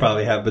 so they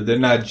probably have, but they're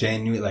not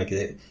genuine, like,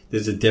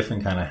 there's a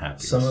different kind of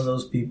happiness. Some of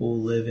those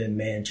people live in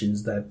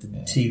mansions that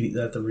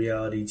the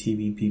reality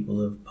TV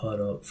people have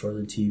put up for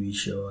the TV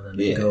show, and then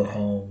they go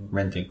home.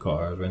 Rented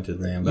cars, rented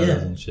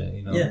Lambos and shit,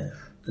 you know? Yeah.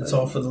 It's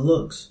all for the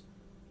looks.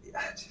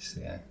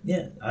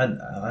 Yeah, I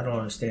don't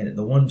understand it.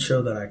 The one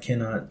show that I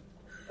cannot,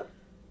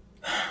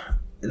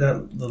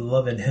 the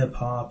Love and Hip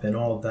Hop and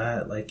all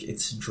that, like,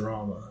 it's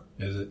drama.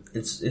 Is it?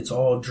 It's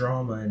all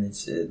drama, and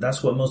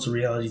that's what most of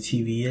reality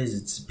TV is.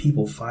 It's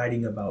people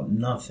fighting about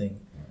nothing,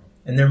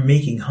 and they're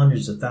making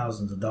hundreds of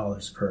thousands of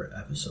dollars per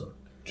episode.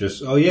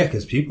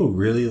 Because people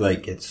really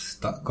like get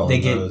stuck on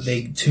those.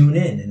 They tune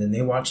in, and then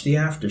they watch the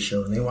after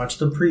show, and they watch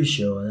the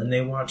pre-show, and then they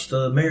watch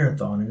the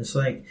marathon, and it's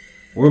like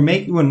we're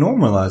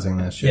normalizing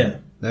that shit. Yeah,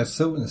 that's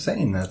so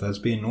insane that's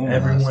being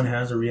normalized. Everyone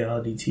has a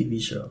reality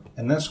TV show,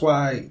 and that's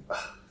why,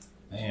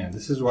 man,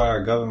 this is why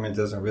our government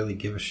doesn't really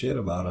give a shit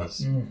about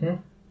us. Mm-hmm.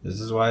 This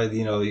is why,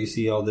 you know, you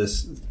see all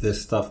this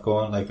stuff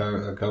going, like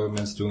our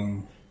government's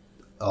doing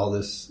all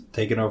this,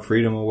 taking our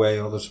freedom away,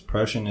 all this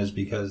oppression is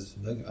because,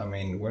 I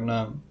mean, we're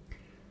not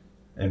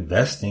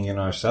investing in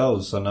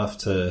ourselves enough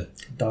to...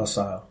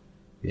 Docile.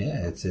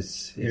 Yeah,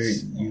 it's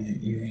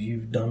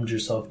you've dumbed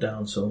yourself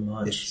down so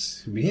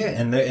much.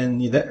 And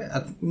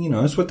you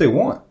know, it's what they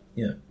want.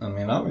 Yeah. I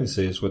mean,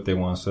 obviously it's what they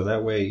want, so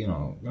that way, you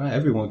know, not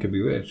everyone can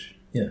be rich.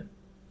 Yeah.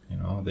 You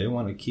know, they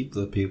want to keep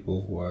the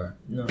people who are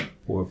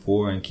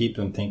poor and keep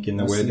them thinking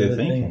the way they're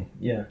thinking.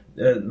 Yeah.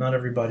 Not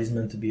everybody's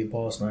meant to be a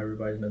boss. Not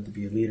everybody's meant to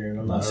be a leader. And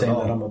I'm not saying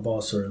that I'm a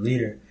boss or a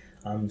leader.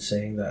 I'm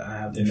saying that I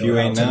have to know how to make If you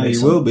ain't now,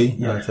 you will be.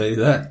 Yeah. I'll tell you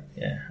that.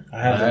 Yeah.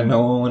 I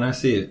know when I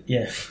see it.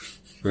 Yeah.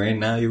 If you ain't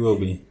now, you will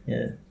be.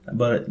 Yeah.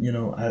 But, you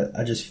know,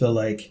 I just feel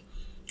like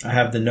I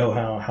have the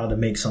know-how how to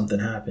make something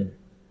happen,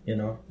 you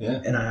know?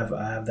 Yeah. And I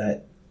have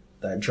that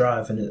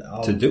drive and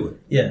to do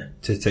it. Yeah.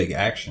 To take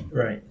action.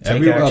 Right.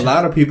 A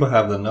lot of people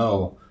have the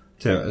know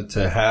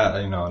to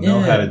have, you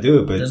know how to do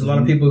it, but there's a lot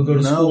of people who go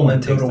to school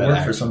and go to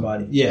work for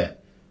somebody. Yeah.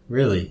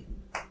 Really.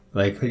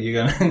 Like,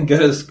 you're going to go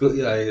to school.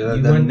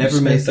 That never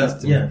makes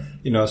sense to me.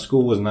 You know,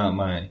 school was not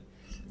my...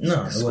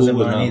 No, it school wasn't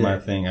was mine not either. my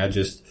thing.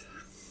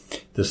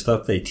 The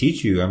stuff they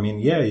teach you, I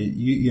mean,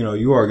 you know,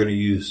 you are going to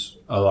use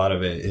a lot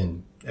of it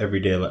in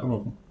everyday life. I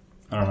don't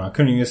know. I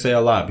couldn't even say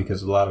a lot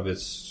because a lot of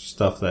it's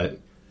stuff that...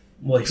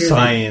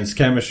 science,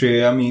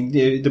 chemistry. I mean,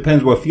 it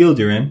depends what field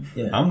you're in.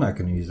 Yeah. I'm not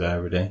going to use that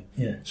every day.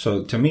 Yeah.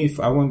 So to me,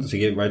 I wanted to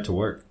get right to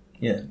work.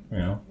 Yeah. You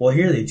know. Well,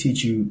 here they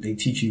teach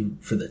you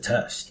for the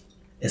test.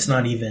 It's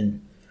not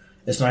even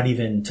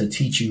to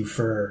teach you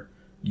for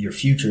your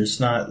future.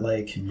 It's not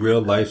like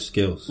real life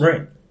skills.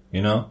 Right.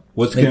 You know,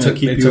 what's going to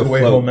keep you afloat? They took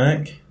away home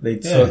ec. They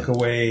took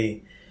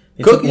away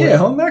cook. Yeah,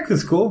 home ec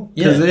is cool.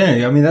 Yeah.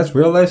 I mean, that's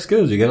real life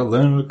skills. You got to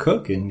learn to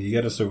cook and you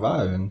got to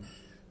survive and.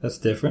 That's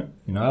different.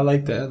 You know, I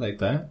like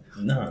that.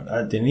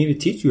 No, they need to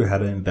teach you how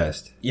to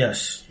invest.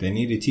 Yes. They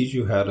need to teach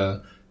you how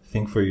to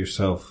think for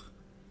yourself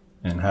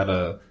and how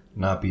to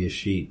not be a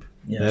sheep.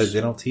 Yes.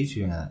 They don't teach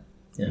you that.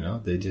 Yeah. You know,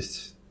 they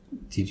just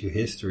teach you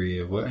history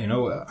of what, you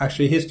know,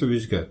 actually history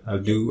is good.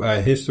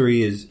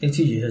 History is... They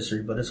teach you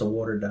history, but it's a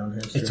watered down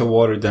history. It's a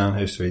watered down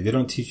history. They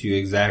don't teach you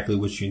exactly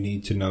what you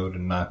need to know to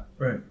not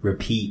right.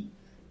 repeat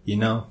You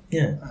know?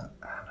 Yeah.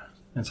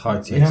 It's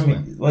hard to you know,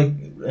 explain. like,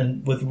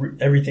 and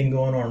with everything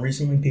going on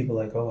recently, people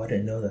are like, oh, I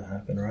didn't know that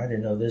happened, or I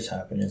didn't know this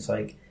happened. It's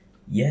like,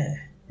 yeah.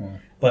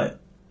 But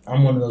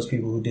I'm one of those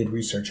people who did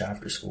research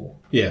after school.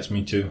 Yes,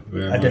 me too.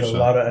 I did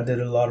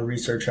a lot of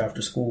research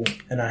after school,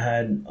 and I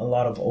had a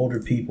lot of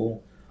older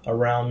people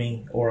around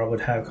me, or I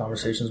would have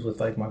conversations with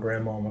like my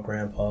grandma and my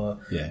grandpa.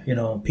 Yeah. You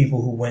know,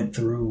 people who went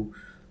through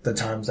the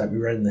times that we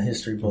read in the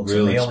history books,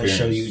 Real and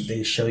experience.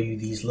 they show you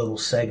these little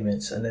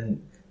segments, and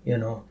then, you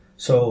know,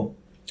 so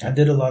I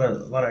did a lot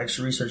of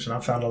extra research, and I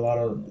found a lot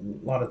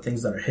of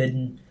things that are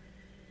hidden,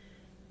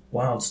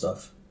 wild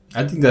stuff.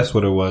 I think that's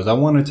what it was. I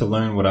wanted to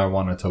learn what I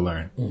wanted to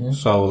learn. Mm-hmm.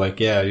 So like,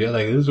 yeah,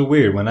 like it was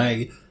weird when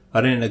I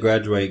didn't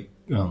graduate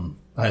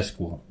high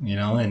school, you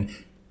know, and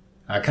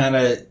I kind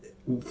of,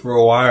 for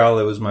a while,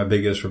 it was my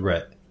biggest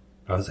regret.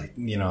 I was like,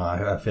 you know,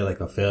 I feel like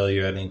a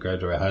failure. I didn't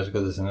graduate high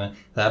school, this and that.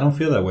 I don't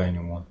feel that way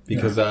anymore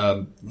because,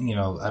 you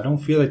know, I don't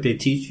feel like they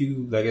teach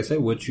you, like I said,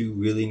 what you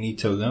really need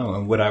to know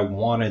and what I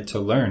wanted to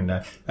learn.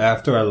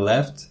 After I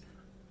left,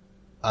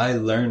 I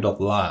learned a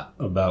lot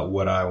about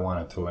what I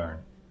wanted to learn,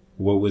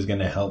 what was going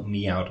to help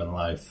me out in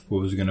life,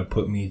 what was going to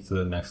put me to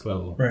the next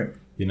level. Right.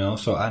 You know,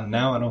 so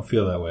now I don't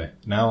feel that way.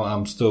 Now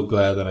I'm still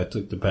glad that I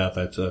took the path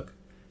I took.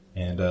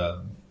 And,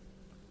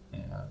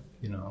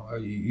 you know,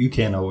 you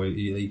can't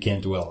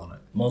dwell on it.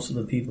 Most of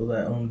the people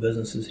that own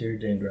businesses here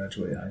didn't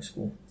graduate high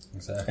school.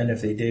 Exactly. And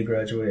if they did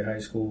graduate high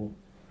school,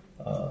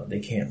 they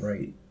can't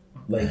write.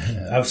 Like,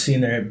 I've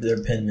seen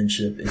their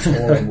penmanship. It's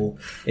horrible.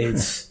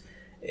 It's,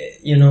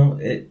 you know,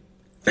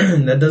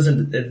 that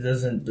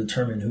doesn't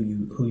determine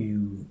who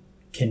you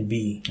can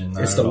be.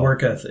 It's the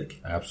work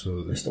ethic.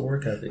 Absolutely. It's the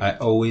work ethic. I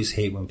always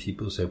hate when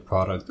people say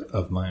product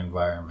of my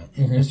environment.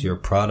 Mm-hmm. It's you're a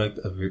product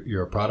of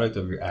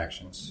your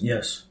actions.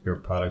 Yes. You're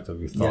a product of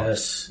your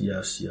thoughts.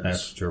 Yes.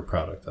 That's what you're a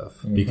product of.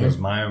 Mm-hmm. Because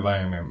my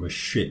environment was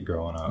shit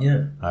growing up.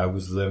 Yeah. I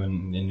was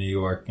living in New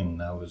York and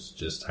I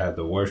had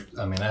the worst.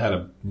 I mean, I had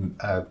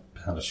a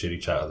shitty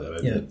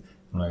childhood. I did.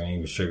 I'm not going to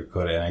even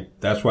sugarcoat it. And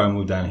that's why I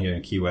moved down here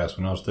in Key West.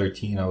 When I was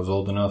 13, I was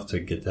old enough to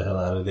get the hell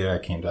out of there. I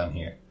came down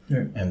here.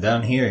 Yeah. And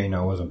down here, you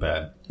know, it wasn't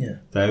bad. Yeah.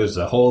 That was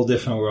a whole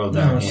different world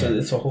down here.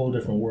 It's a whole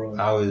different world.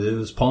 It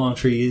was palm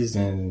trees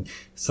and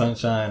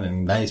sunshine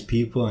and nice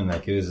people, and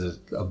like it was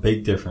a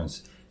big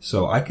difference.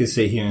 So I could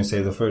sit here and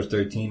say the first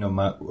 13 of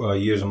my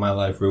years of my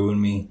life ruined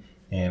me,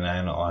 and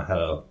I know I had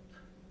a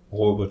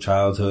horrible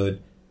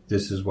childhood.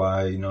 This is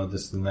why, you know,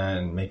 this and that,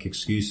 and make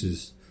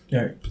excuses.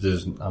 Right. But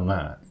I'm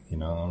not. You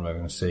know, I'm not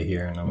going to sit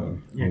here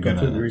and you're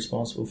completely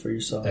responsible for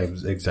yourself.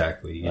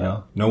 Exactly. You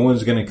know, no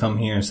one's going to come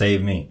here and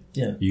save me.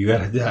 Yeah.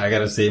 I got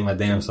to save my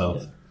damn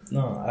self. Yeah.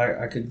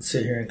 No, I could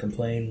sit here and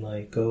complain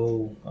like,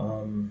 no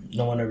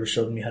one ever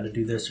showed me how to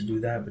do this or do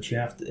that. But you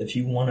have to, if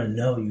you want to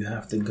know, you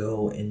have to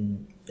go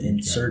and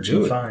search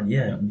and find.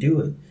 Yeah,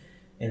 do it.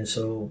 And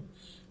so,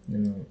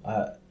 you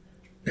know,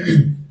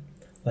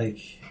 like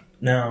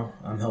now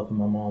I'm helping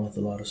my mom with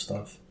a lot of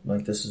stuff.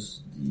 Like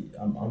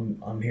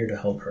I'm here to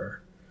help her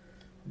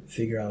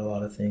figure out a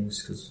lot of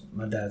things because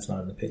my dad's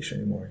not in the picture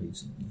anymore.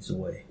 He's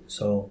away.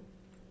 So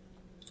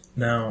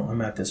now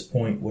I'm at this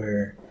point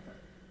where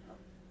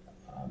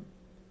I'm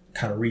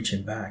kind of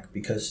reaching back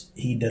because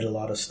he did a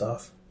lot of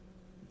stuff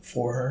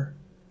for her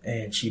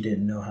and she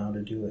didn't know how to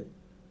do it.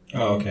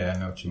 Oh, okay. I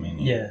know what you mean.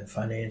 Yeah,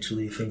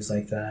 financially, things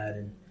like that.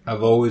 And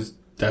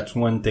that's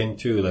one thing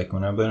too. Like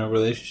when I've been in a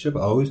relationship,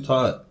 I always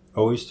taught a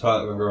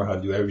girl how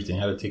to do everything,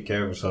 how to take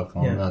care of herself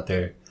when I'm not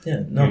there.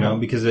 Yeah, no, you know,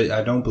 because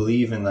I don't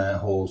believe in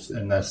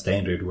that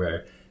standard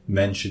where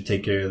men should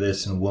take care of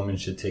this and women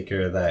should take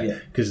care of that.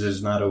 Because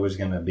there's not always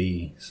going to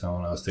be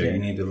someone else there. Yeah. You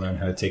need to learn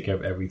how to take care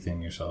of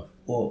everything yourself.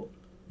 Well,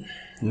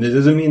 and it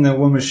doesn't mean that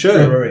women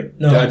should. Right.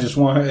 No, I just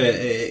want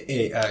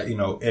her, you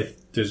know,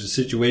 if there's a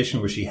situation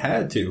where she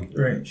had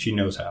to, she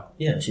knows how.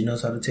 Yeah, she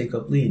knows how to take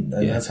up lead.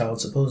 That's how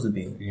it's supposed to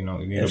be. You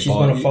know, if she's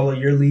going to follow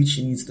your lead,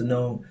 she needs to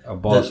know. A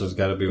boss has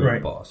got to be a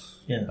boss.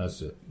 Yeah,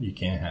 that's it. You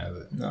can't have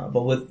it. No,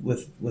 but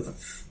with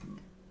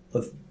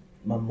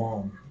my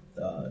mom,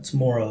 it's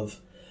more of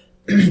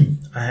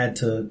I had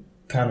to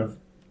kind of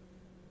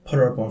put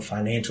her up on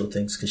financial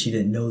things because she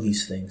didn't know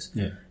these things.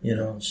 Yeah, you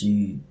know,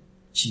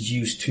 she's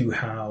used to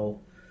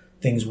how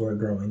things were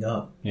growing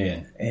up.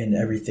 Yeah. And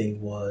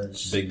everything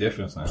was big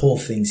difference now. Pull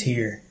things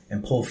here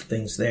and pull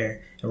things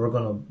there. And we're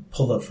going to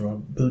pull up from our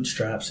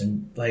bootstraps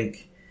and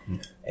like,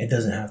 it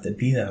doesn't have to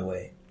be that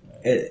way.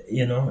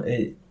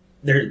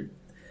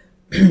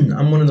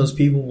 I'm one of those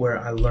people where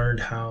I learned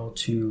how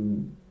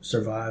to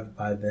survive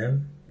by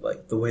them,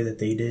 like the way that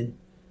they did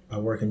by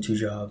working 2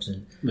 jobs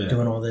and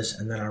doing all this.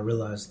 And then I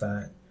realized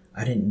that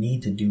I didn't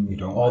need to do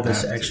all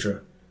this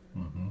extra.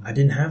 Mm-hmm. I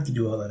didn't have to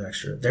do all that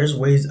extra. There's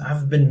ways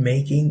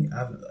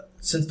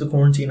since the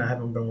quarantine, I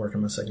haven't been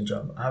working my second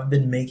job. I've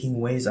been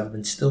making ways. I've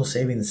been still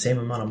saving the same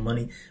amount of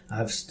money.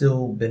 I've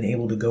still been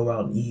able to go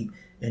out and eat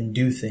and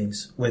do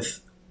things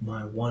with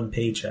my one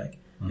paycheck.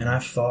 Mm-hmm. And I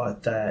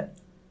thought that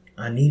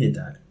I needed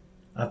that.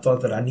 I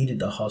thought that I needed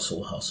to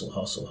hustle.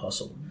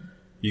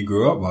 You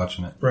grew up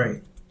watching it.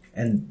 Right.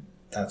 And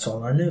that's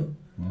all I knew.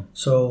 Mm-hmm.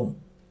 So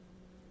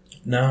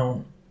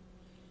Now,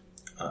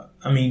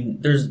 I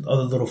mean, there's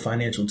other little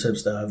financial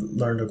tips that I've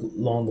learned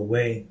along the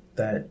way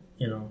that,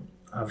 you know,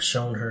 I've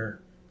shown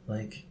her,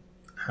 like,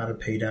 how to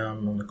pay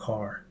down on the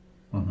car.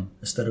 Mm-hmm.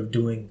 Instead of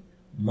doing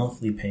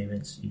monthly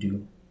payments, you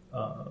do...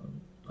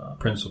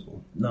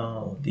 principal.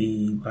 No,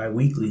 the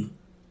bi-weekly.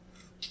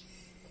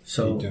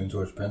 So you're doing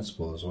towards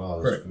principal as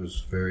well. It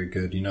was very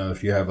good. You know,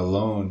 if you have a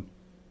loan,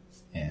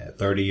 a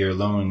 30-year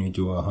loan, you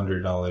do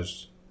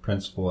 $100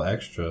 principal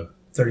extra.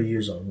 30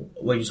 years on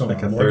what you talking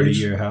like about? Like a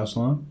 30-year house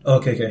loan.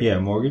 Okay. Yeah,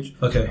 mortgage.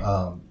 Okay.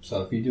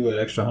 So if you do an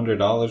extra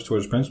 $100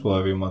 towards principal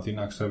every month, you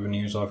knock 7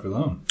 years off your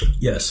loan.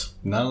 Yes.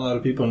 Not a lot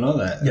of people know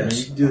that. Yes. I mean,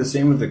 you can do the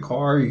same with the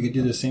car. You can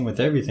do the same with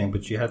everything,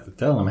 but you have to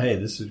tell them, hey,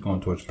 this is going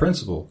towards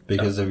principal.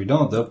 Because if you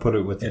don't, they'll put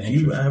it with the interest.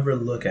 If you ever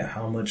look at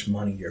how much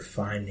money you're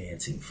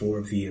financing for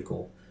a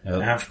vehicle,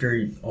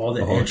 after all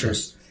the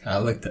interest... I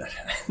like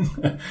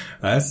that.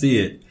 I see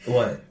it.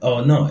 What?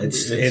 Oh, no.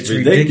 It's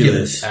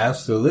ridiculous.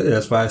 Absolutely.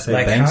 That's why I say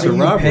like, banks are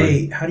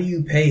robbery. How do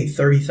you pay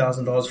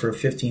 $30,000 for a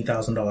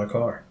 $15,000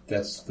 car?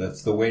 That's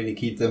the way to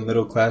keep them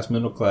middle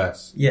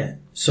class. Yeah.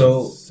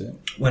 So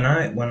when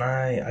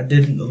I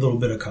did a little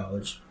bit of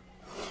college,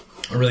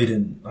 I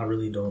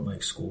really don't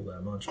like school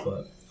that much,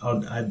 but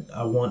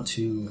I want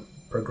to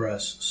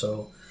progress.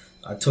 So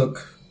I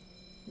took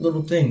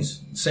little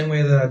things. Same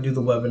way that I do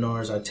the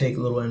webinars, I take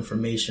little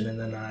information and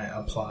then I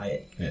apply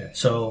it. Yeah.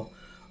 So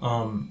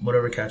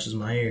whatever catches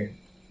my ear.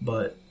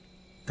 But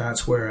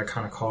that's where I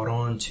kind of caught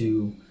on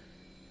to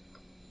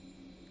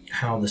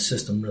how the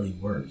system really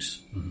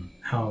works. Mm-hmm.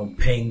 How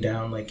paying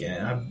down, like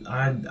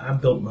I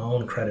built my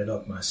own credit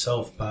up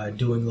myself by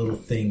doing little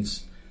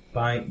things,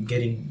 by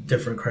getting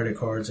different credit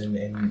cards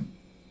and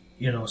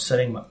you know,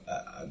 setting my,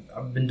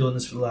 I've been doing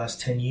this for the last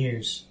 10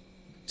 years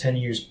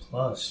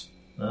plus.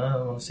 I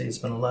want to say it's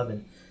been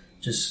 11.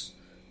 Just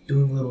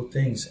doing little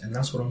things, and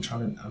that's what I'm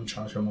trying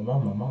to show my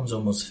mom. My mom's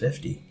almost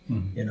 50,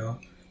 you know.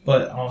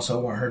 But also,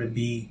 I want her to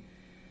be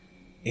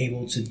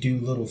able to do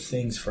little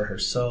things for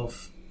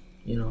herself.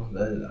 You know,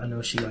 I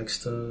know she likes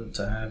to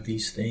have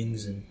these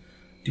things and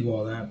do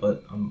all that,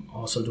 but I'm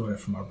also doing it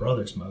for my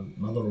brothers. My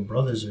little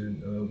brothers are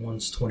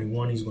one's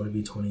 21, he's going to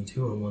be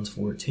 22, and one's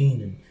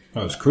 14, and.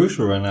 Oh, it's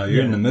crucial right now.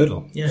 You're in the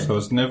middle. Yeah. So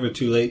it's never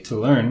too late to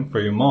learn for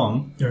your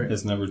mom. Right.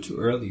 It's never too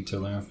early to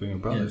learn for your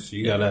brothers.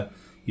 Yeah. So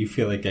you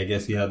feel like, I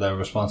guess you have that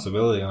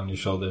responsibility on your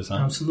shoulders, huh?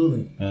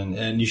 Absolutely.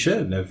 And you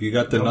should. If you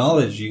got the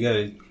knowledge,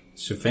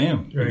 it's your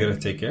fam. Right. You got to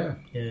take care of.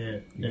 Yeah.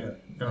 No,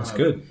 that's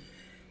good.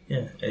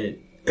 Yeah.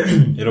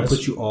 It'll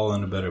put you all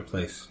in a better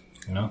place,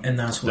 you know? And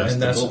that's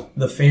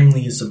the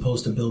family is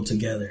supposed to build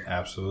together.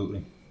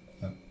 Absolutely.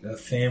 The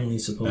family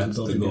is supposed to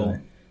build together. Goal.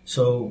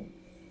 So,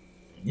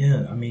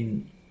 yeah, I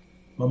mean,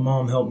 my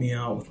mom helped me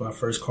out with my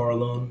first car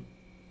loan,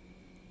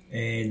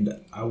 and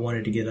I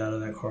wanted to get out of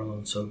that car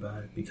loan so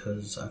bad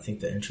because I think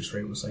the interest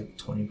rate was like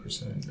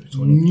 20% or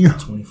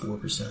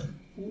 24%.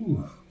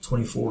 Ooh.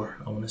 24,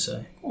 I want to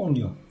say. Oh,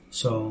 yeah.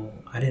 So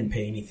I didn't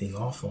pay anything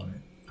off on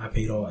it. I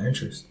paid all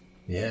interest.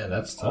 Yeah,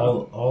 that's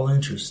tough. All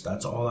interest.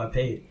 That's all I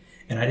paid.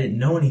 And I didn't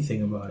know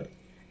anything about it.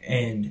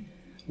 And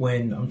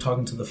when I'm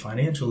talking to the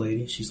financial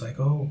lady, she's like,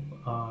 oh,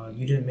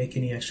 you didn't make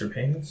any extra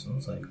payments? I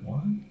was like,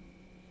 what?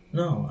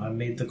 No, I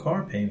made the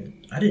car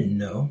payment. I didn't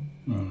know.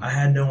 I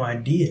had no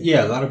idea.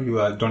 Yeah, a lot of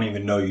people don't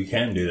even know you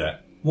can do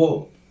that.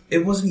 Well,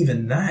 it wasn't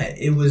even that.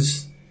 It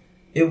was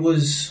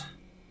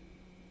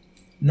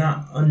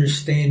not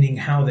understanding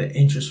how the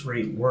interest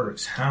rate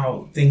works,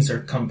 how things are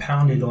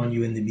compounded on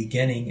you in the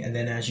beginning, and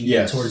then as you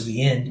get towards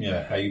the end.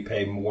 Yeah, how you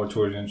pay more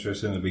towards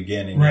interest in the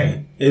beginning.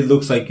 Right. It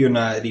looks like you're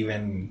not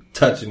even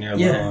touching your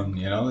loan,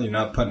 you know? You're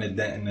not putting a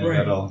dent in it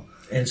at all.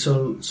 And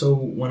so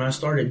when I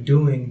started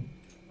doing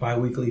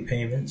bi-weekly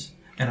payments,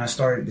 and I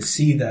started to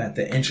see that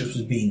the interest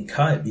was being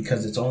cut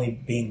because it's only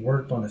being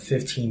worked on a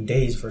 15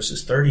 days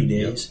versus 30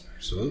 days. Yep,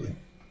 absolutely.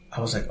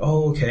 I was like,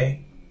 oh,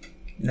 okay.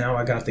 Now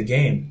I got the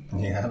game.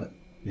 Yeah.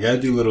 You gotta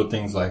do little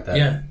things like that.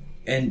 Yeah.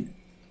 And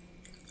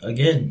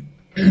again,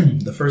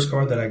 the first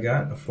car that I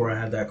got before I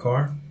had that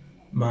car,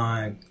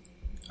 I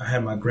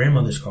had my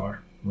grandmother's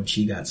car when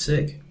she got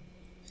sick.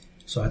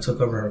 So I took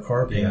over her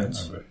car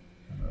payments. Yeah,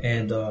 I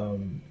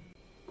remember.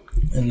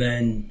 And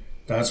then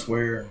that's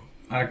where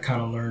I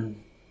kind of learned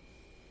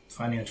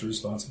financial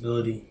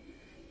responsibility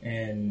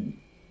and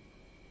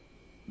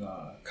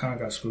kind of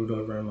got screwed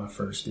over in my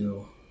first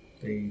deal.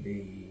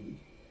 I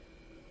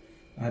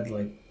had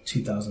like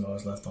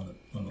 $2,000 left on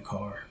the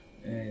car,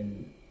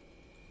 and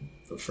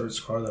the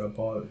first car that I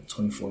bought,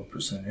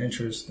 24%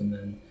 interest, and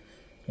then,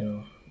 you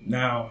know,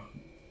 now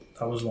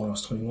that was when I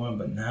was 21,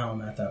 but now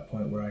I'm at that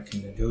point where I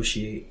can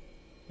negotiate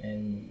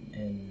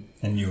and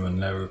you will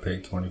never pay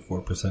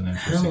 24%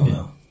 interest hell again.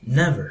 No.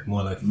 Never.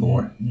 More like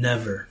 4.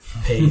 Never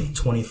pay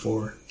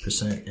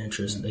 24%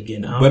 interest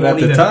again. But at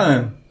the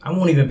time, I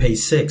won't even pay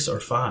 6 or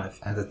 5.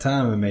 At the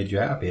time, it made you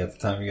happy. At the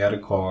time, you got a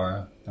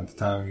car. At the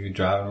time, you're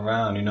driving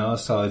around. You know,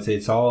 so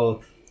it's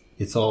all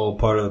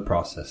part of the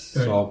process.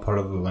 It's all part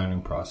of the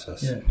learning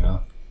process. Yeah. You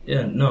know.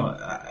 Yeah. No.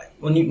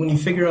 When you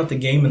figure out the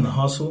game and the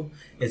hustle,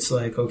 it's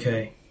like,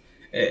 okay,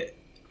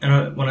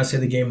 And when I say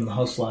the game of the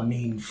hustle, I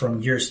mean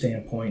from your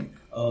standpoint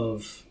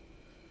of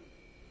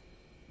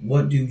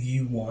what do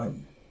you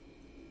want,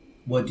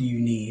 what do you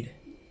need,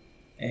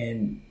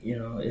 and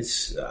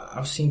it's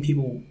I've seen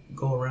people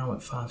go around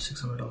with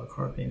 $500-$600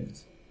 car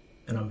payments,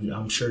 and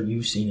I'm sure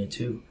you've seen it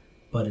too.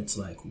 But it's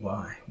like,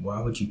 why?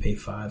 Why would you pay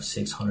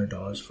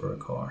 $500-$600 for a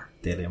car?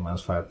 Daily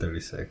amount's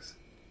 $536.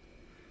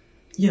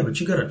 Yeah, but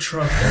you got a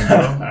truck, then,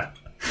 bro.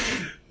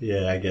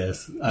 Yeah, I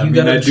guess. I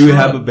do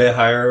have a bit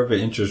higher of an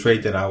interest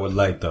rate than I would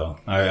like, though.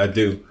 I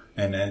do,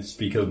 and it's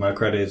because my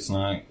credit's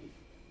not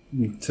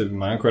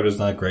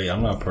great.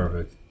 I'm not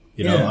perfect.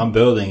 I'm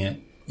building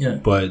it. Yeah.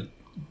 But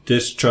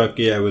this truck,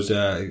 it was.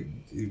 I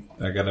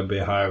got a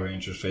bit higher of an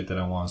interest rate than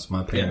I want, so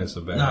my payments are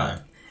a bit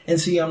higher. And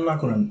see, I'm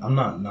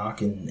not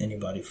knocking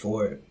anybody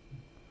for it.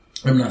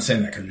 I'm not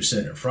saying that because you're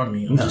sitting in front of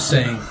me. I'm just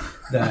saying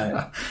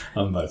that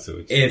I'm not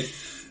so.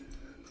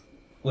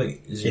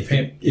 Is your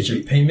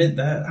payment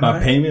that high? My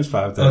payment's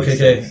 $536.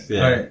 Okay.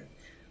 Yeah. All right.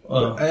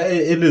 Well,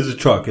 it is a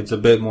truck. It's a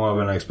bit more of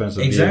an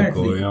expensive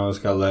vehicle. It's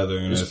got leather.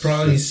 And it's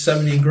probably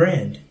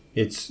 $70,000.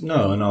 It's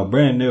no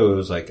brand new. It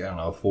was like, I don't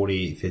know,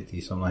 48,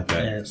 50, something like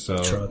that. Yeah,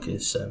 so truck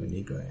is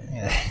 $70,000.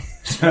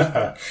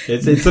 Yeah.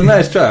 it's a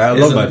nice truck. I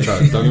love my truck.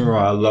 Don't get me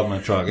wrong. I love my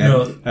truck.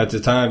 At the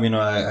time,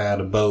 I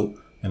had a boat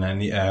and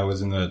I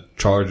was in the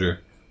Charger.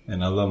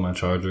 And I love my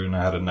Charger, and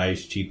I had a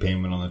nice cheap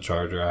payment on the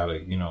Charger. I had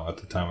at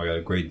the time I got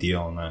a great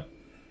deal on that.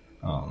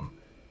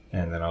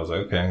 And then I was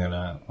like, okay, I'm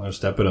gonna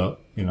step it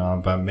up.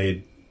 I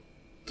made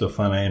the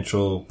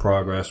financial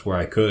progress where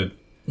I could.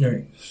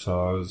 Right. So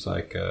I was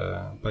like,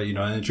 but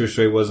interest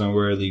rate wasn't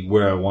really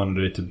where I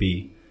wanted it to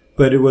be,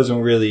 but it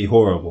wasn't really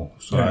horrible.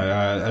 So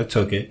right. I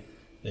took it,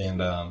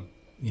 and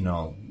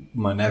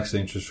my next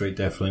interest rate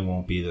definitely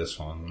won't be this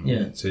one.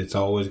 Yeah. It's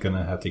always going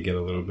to have to get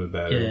a little bit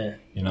better.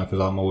 Yeah. Because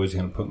I'm always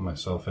going to put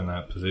myself in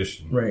that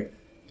position. Right.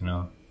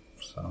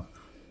 So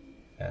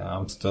yeah,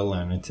 I'm still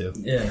learning too.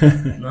 Yeah.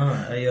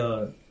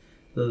 No,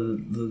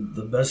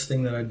 the best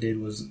thing that I did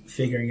was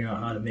figuring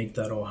out how to make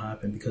that all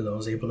happen because I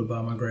was able to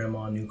buy my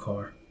grandma a new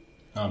car.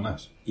 Oh,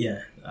 nice.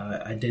 Yeah.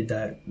 I did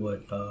that,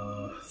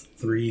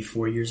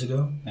 3-4 years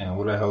ago? And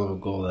what a hell of a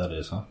goal that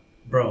is, huh?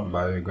 Bro.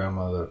 Buy your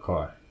grandmother a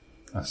car.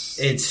 I've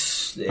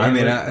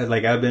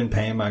been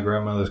paying my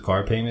grandmother's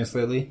car payments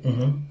lately,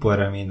 but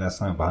that's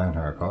not buying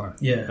her a car.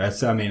 Yeah.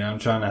 I'm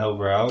trying to help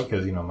her out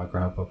because, my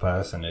grandpa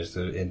passed and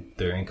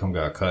their income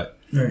got cut.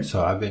 Right.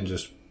 So I've been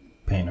just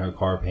paying her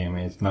car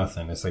payment. It's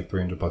nothing. It's like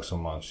 $300 a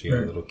month. She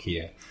got a little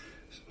Kia.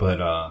 But,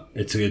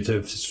 it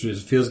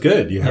feels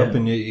good. You're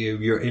helping,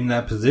 you're in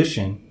that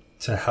position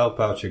to help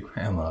out your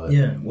grandmother.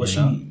 Yeah. Well, it's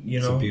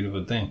a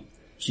beautiful thing.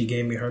 She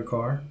gave me her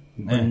car.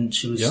 When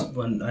she was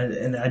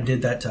I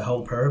did that to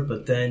help her,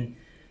 but then,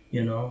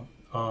 so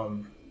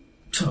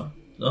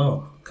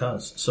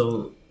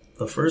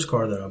the first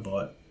car that I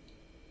bought,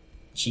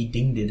 she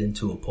dinged it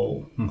into a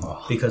pole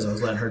because I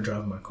was letting her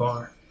drive my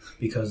car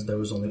because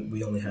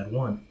we only had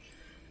one,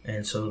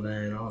 and so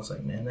then I was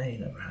like, man, that ain't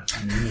never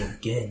happened to me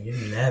again.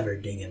 You're never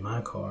dinging my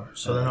car.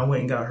 So then I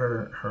went and got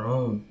her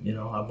own.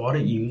 I bought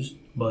it used,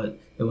 but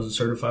it was a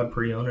certified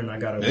pre-owned, and I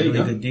got a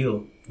really good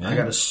deal. Yeah. I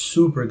got a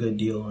super good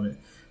deal on it.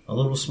 A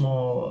little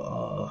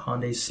small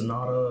Hyundai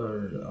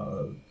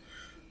Sonata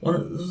or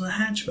it was a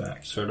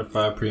hatchback.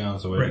 Certified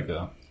pre-owned's the way to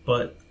go.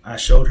 But I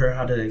showed her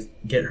how to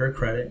get her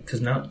credit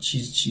because now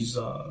she's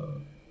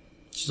on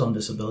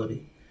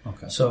disability.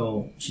 Okay.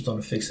 So she's on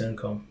a fixed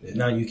income. Yeah.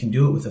 Now you can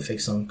do it with a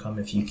fixed income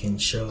if you can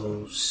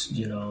show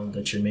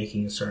that you're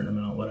making a certain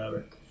amount,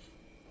 whatever,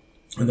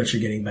 or that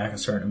you're getting back a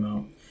certain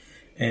amount.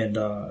 And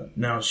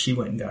now she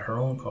went and got her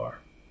own car.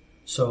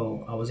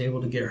 So I was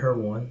able to get her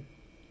one.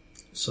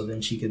 So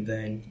then she could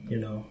then,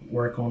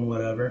 work on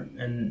whatever.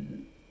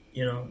 And,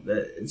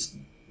 it's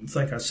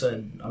like I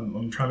said,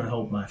 I'm trying to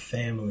help my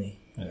family.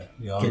 Yeah,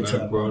 you all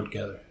gotta grow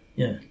together.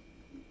 Yeah.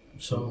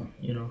 So,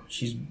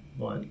 she's,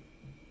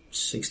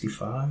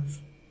 65?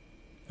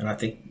 And I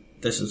think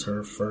this is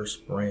her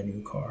first brand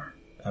new car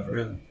ever.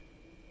 Really?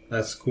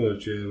 That's cool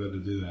that you're able to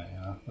do that,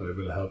 You're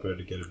able to help her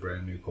to get a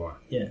brand new car.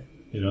 Yeah.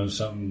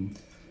 Something...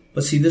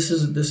 But see, this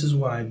is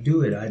why I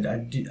do it.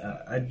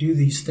 I do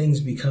these things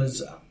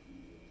because...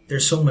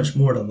 there's so much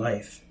more to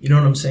life. You know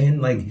what I'm saying?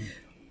 Like,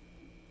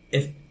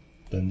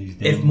 than these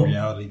damn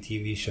reality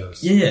TV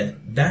shows. Yeah,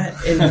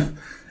 that, and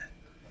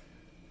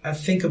I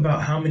think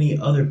about how many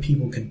other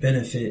people could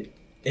benefit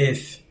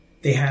if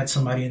they had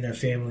somebody in their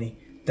family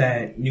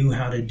that knew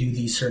how to do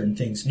these certain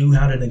things, knew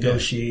how to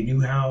negotiate,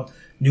 knew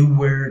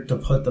where to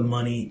put the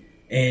money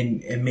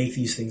and make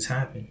these things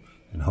happen.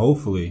 And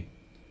hopefully,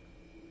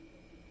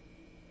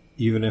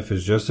 even if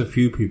it's just a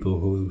few people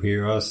who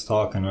hear us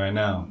talking right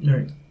now,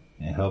 right.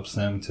 It helps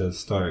them to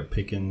start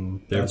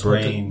picking their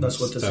brain. That's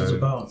what this is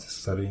about.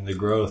 Studying the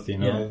growth,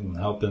 and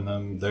helping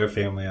them, their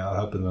family out,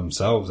 helping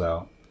themselves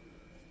out.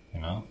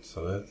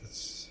 So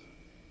let's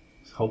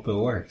hope it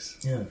works.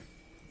 Yeah.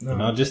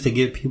 No. Just to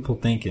get people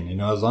thinking.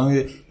 As long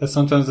as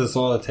sometimes that's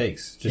all it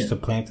takes, just to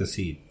plant the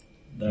seed.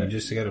 You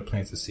just got to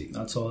plant the seed.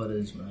 That's all it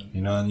is, man.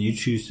 You know, and you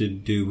choose to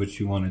do what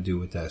you want to do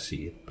with that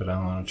seed. But I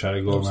want to try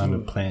to go around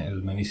and plant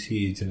as many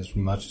seeds and as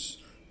much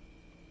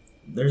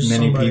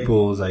many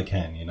people as I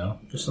can, you know?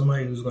 There's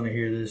somebody who's going to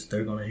hear this.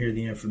 They're going to hear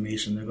the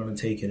information. They're going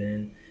to take it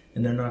in.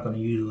 And they're not going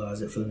to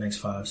utilize it for the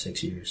next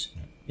 5-6 years.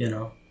 You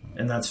know?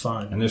 And that's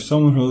fine. And there's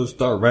someone who will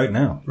start right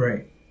now.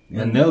 Right.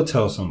 And they'll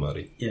tell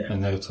somebody. Yeah.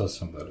 And they'll tell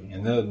somebody.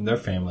 And their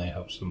family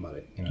helps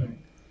somebody, you know? Right.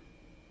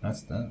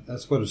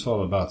 That's what it's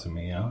all about to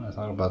me, you know? It's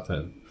not about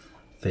that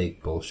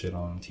fake bullshit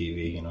on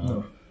TV, you know?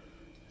 No.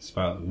 It's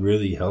about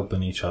really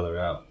helping each other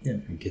out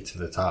and get to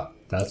the top.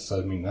 That's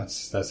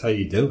how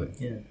you do it.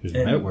 Yeah. There's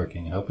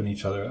networking, helping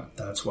each other out.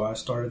 That's why I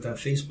started that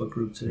Facebook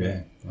group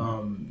today.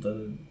 Yeah.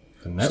 The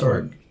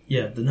network.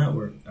 The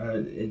network.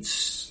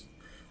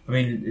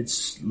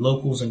 It's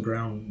locals and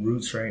ground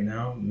roots right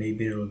now.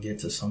 Maybe it'll get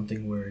to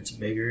something where it's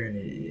bigger and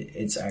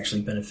it's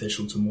actually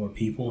beneficial to more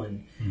people,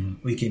 and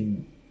we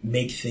can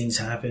make things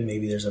happen.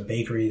 Maybe there's a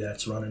bakery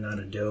that's running out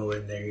of dough,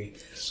 and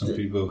some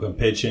people can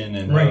pitch in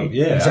and right,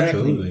 exactly.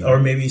 Absolutely. Or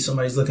maybe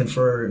somebody's looking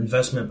for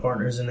investment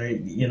partners, and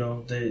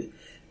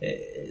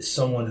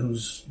someone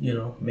who's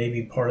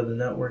maybe part of the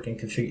network and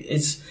configure.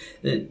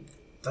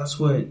 That's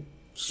what.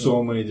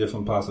 So many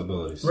different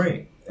possibilities.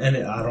 Right. And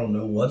I don't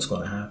know what's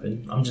going to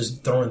happen. I'm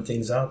just throwing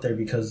things out there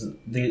because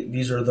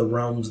these are the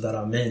realms that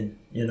I'm in,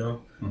 you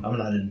know? Mm-hmm. I'm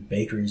not in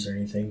bakeries or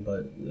anything,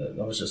 but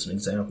that was just an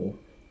example.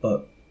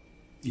 But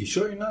you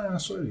sure you're not? I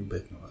swear you're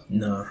baking a lot.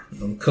 No,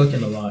 I'm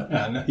cooking a lot.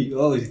 I know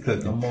you're always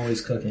cooking. I'm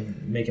always cooking.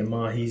 Making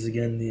mahis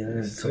again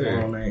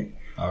tomorrow night.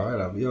 All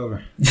right, I'll be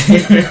over.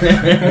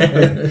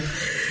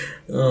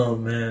 Oh,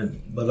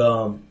 man.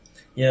 But,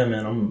 yeah,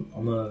 man,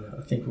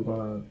 I think we're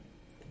going to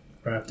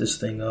wrap this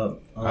thing up.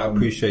 I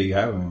appreciate you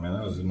having me, man.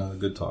 That was another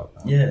good talk,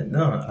 man. Yeah,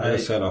 no. Like I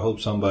said, I hope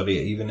somebody,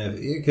 even if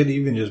it could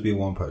even just be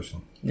one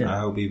person. Yeah. I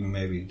hope even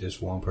maybe just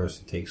one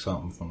person takes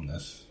something from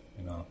this,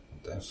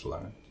 that's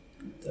learn.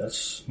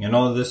 This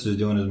is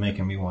doing is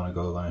making me want to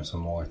go learn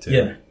some more too.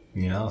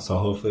 Yeah. So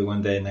hopefully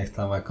one day, next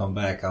time I come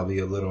back, I'll be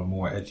a little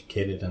more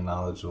educated and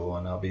knowledgeable,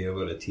 and I'll be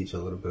able to teach a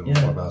little bit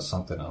more about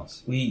something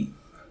else. We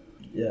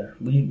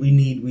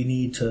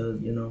need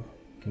to,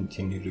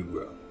 continue to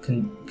grow.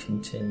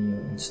 Continue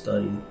and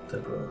study the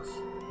growth.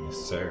 Yes,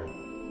 sir.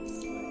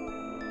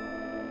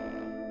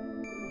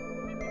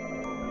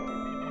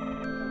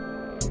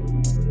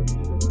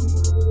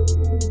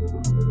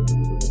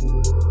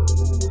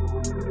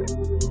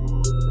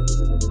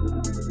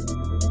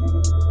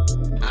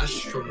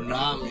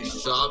 Astronomy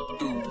shot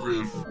the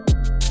river.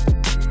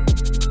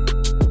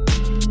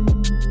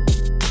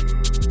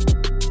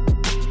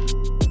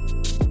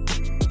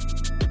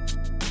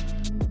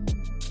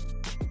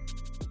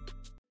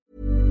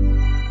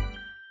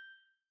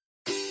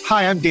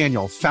 Hi, I'm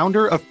Daniel,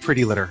 founder of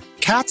Pretty Litter.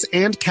 Cats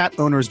and cat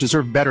owners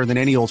deserve better than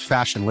any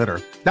old-fashioned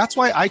litter. That's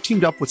why I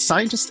teamed up with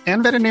scientists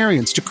and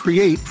veterinarians to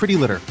create Pretty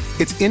Litter.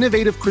 Its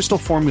innovative crystal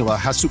formula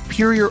has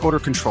superior odor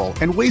control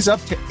and weighs up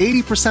to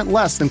 80%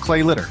 less than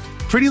clay litter.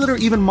 Pretty Litter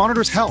even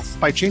monitors health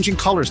by changing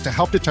colors to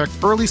help detect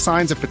early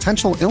signs of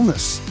potential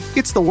illness.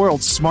 It's the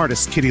world's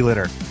smartest kitty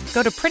litter.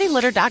 Go to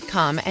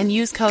prettylitter.com and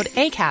use code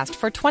ACAST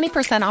for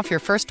 20% off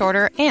your first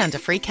order and a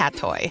free cat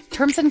toy.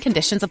 Terms and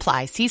conditions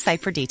apply. See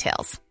site for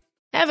details.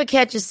 Ever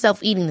catch yourself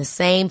eating the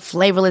same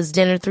flavorless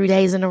dinner 3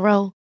 days in a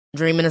row?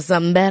 Dreaming of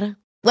something better?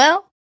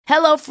 Well,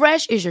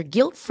 HelloFresh is your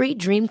guilt-free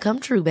dream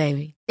come true,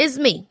 baby. It's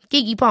me,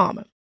 Keke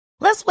Palmer.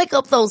 Let's wake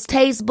up those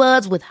taste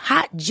buds with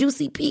hot,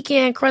 juicy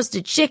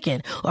pecan-crusted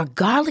chicken or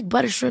garlic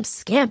butter shrimp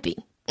scampi.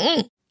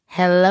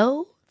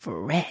 Hello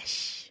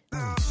Fresh.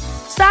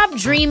 Stop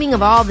dreaming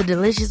of all the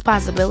delicious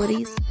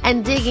possibilities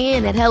and dig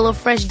in at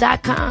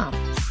HelloFresh.com.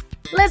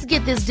 Let's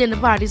get this dinner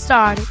party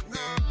started.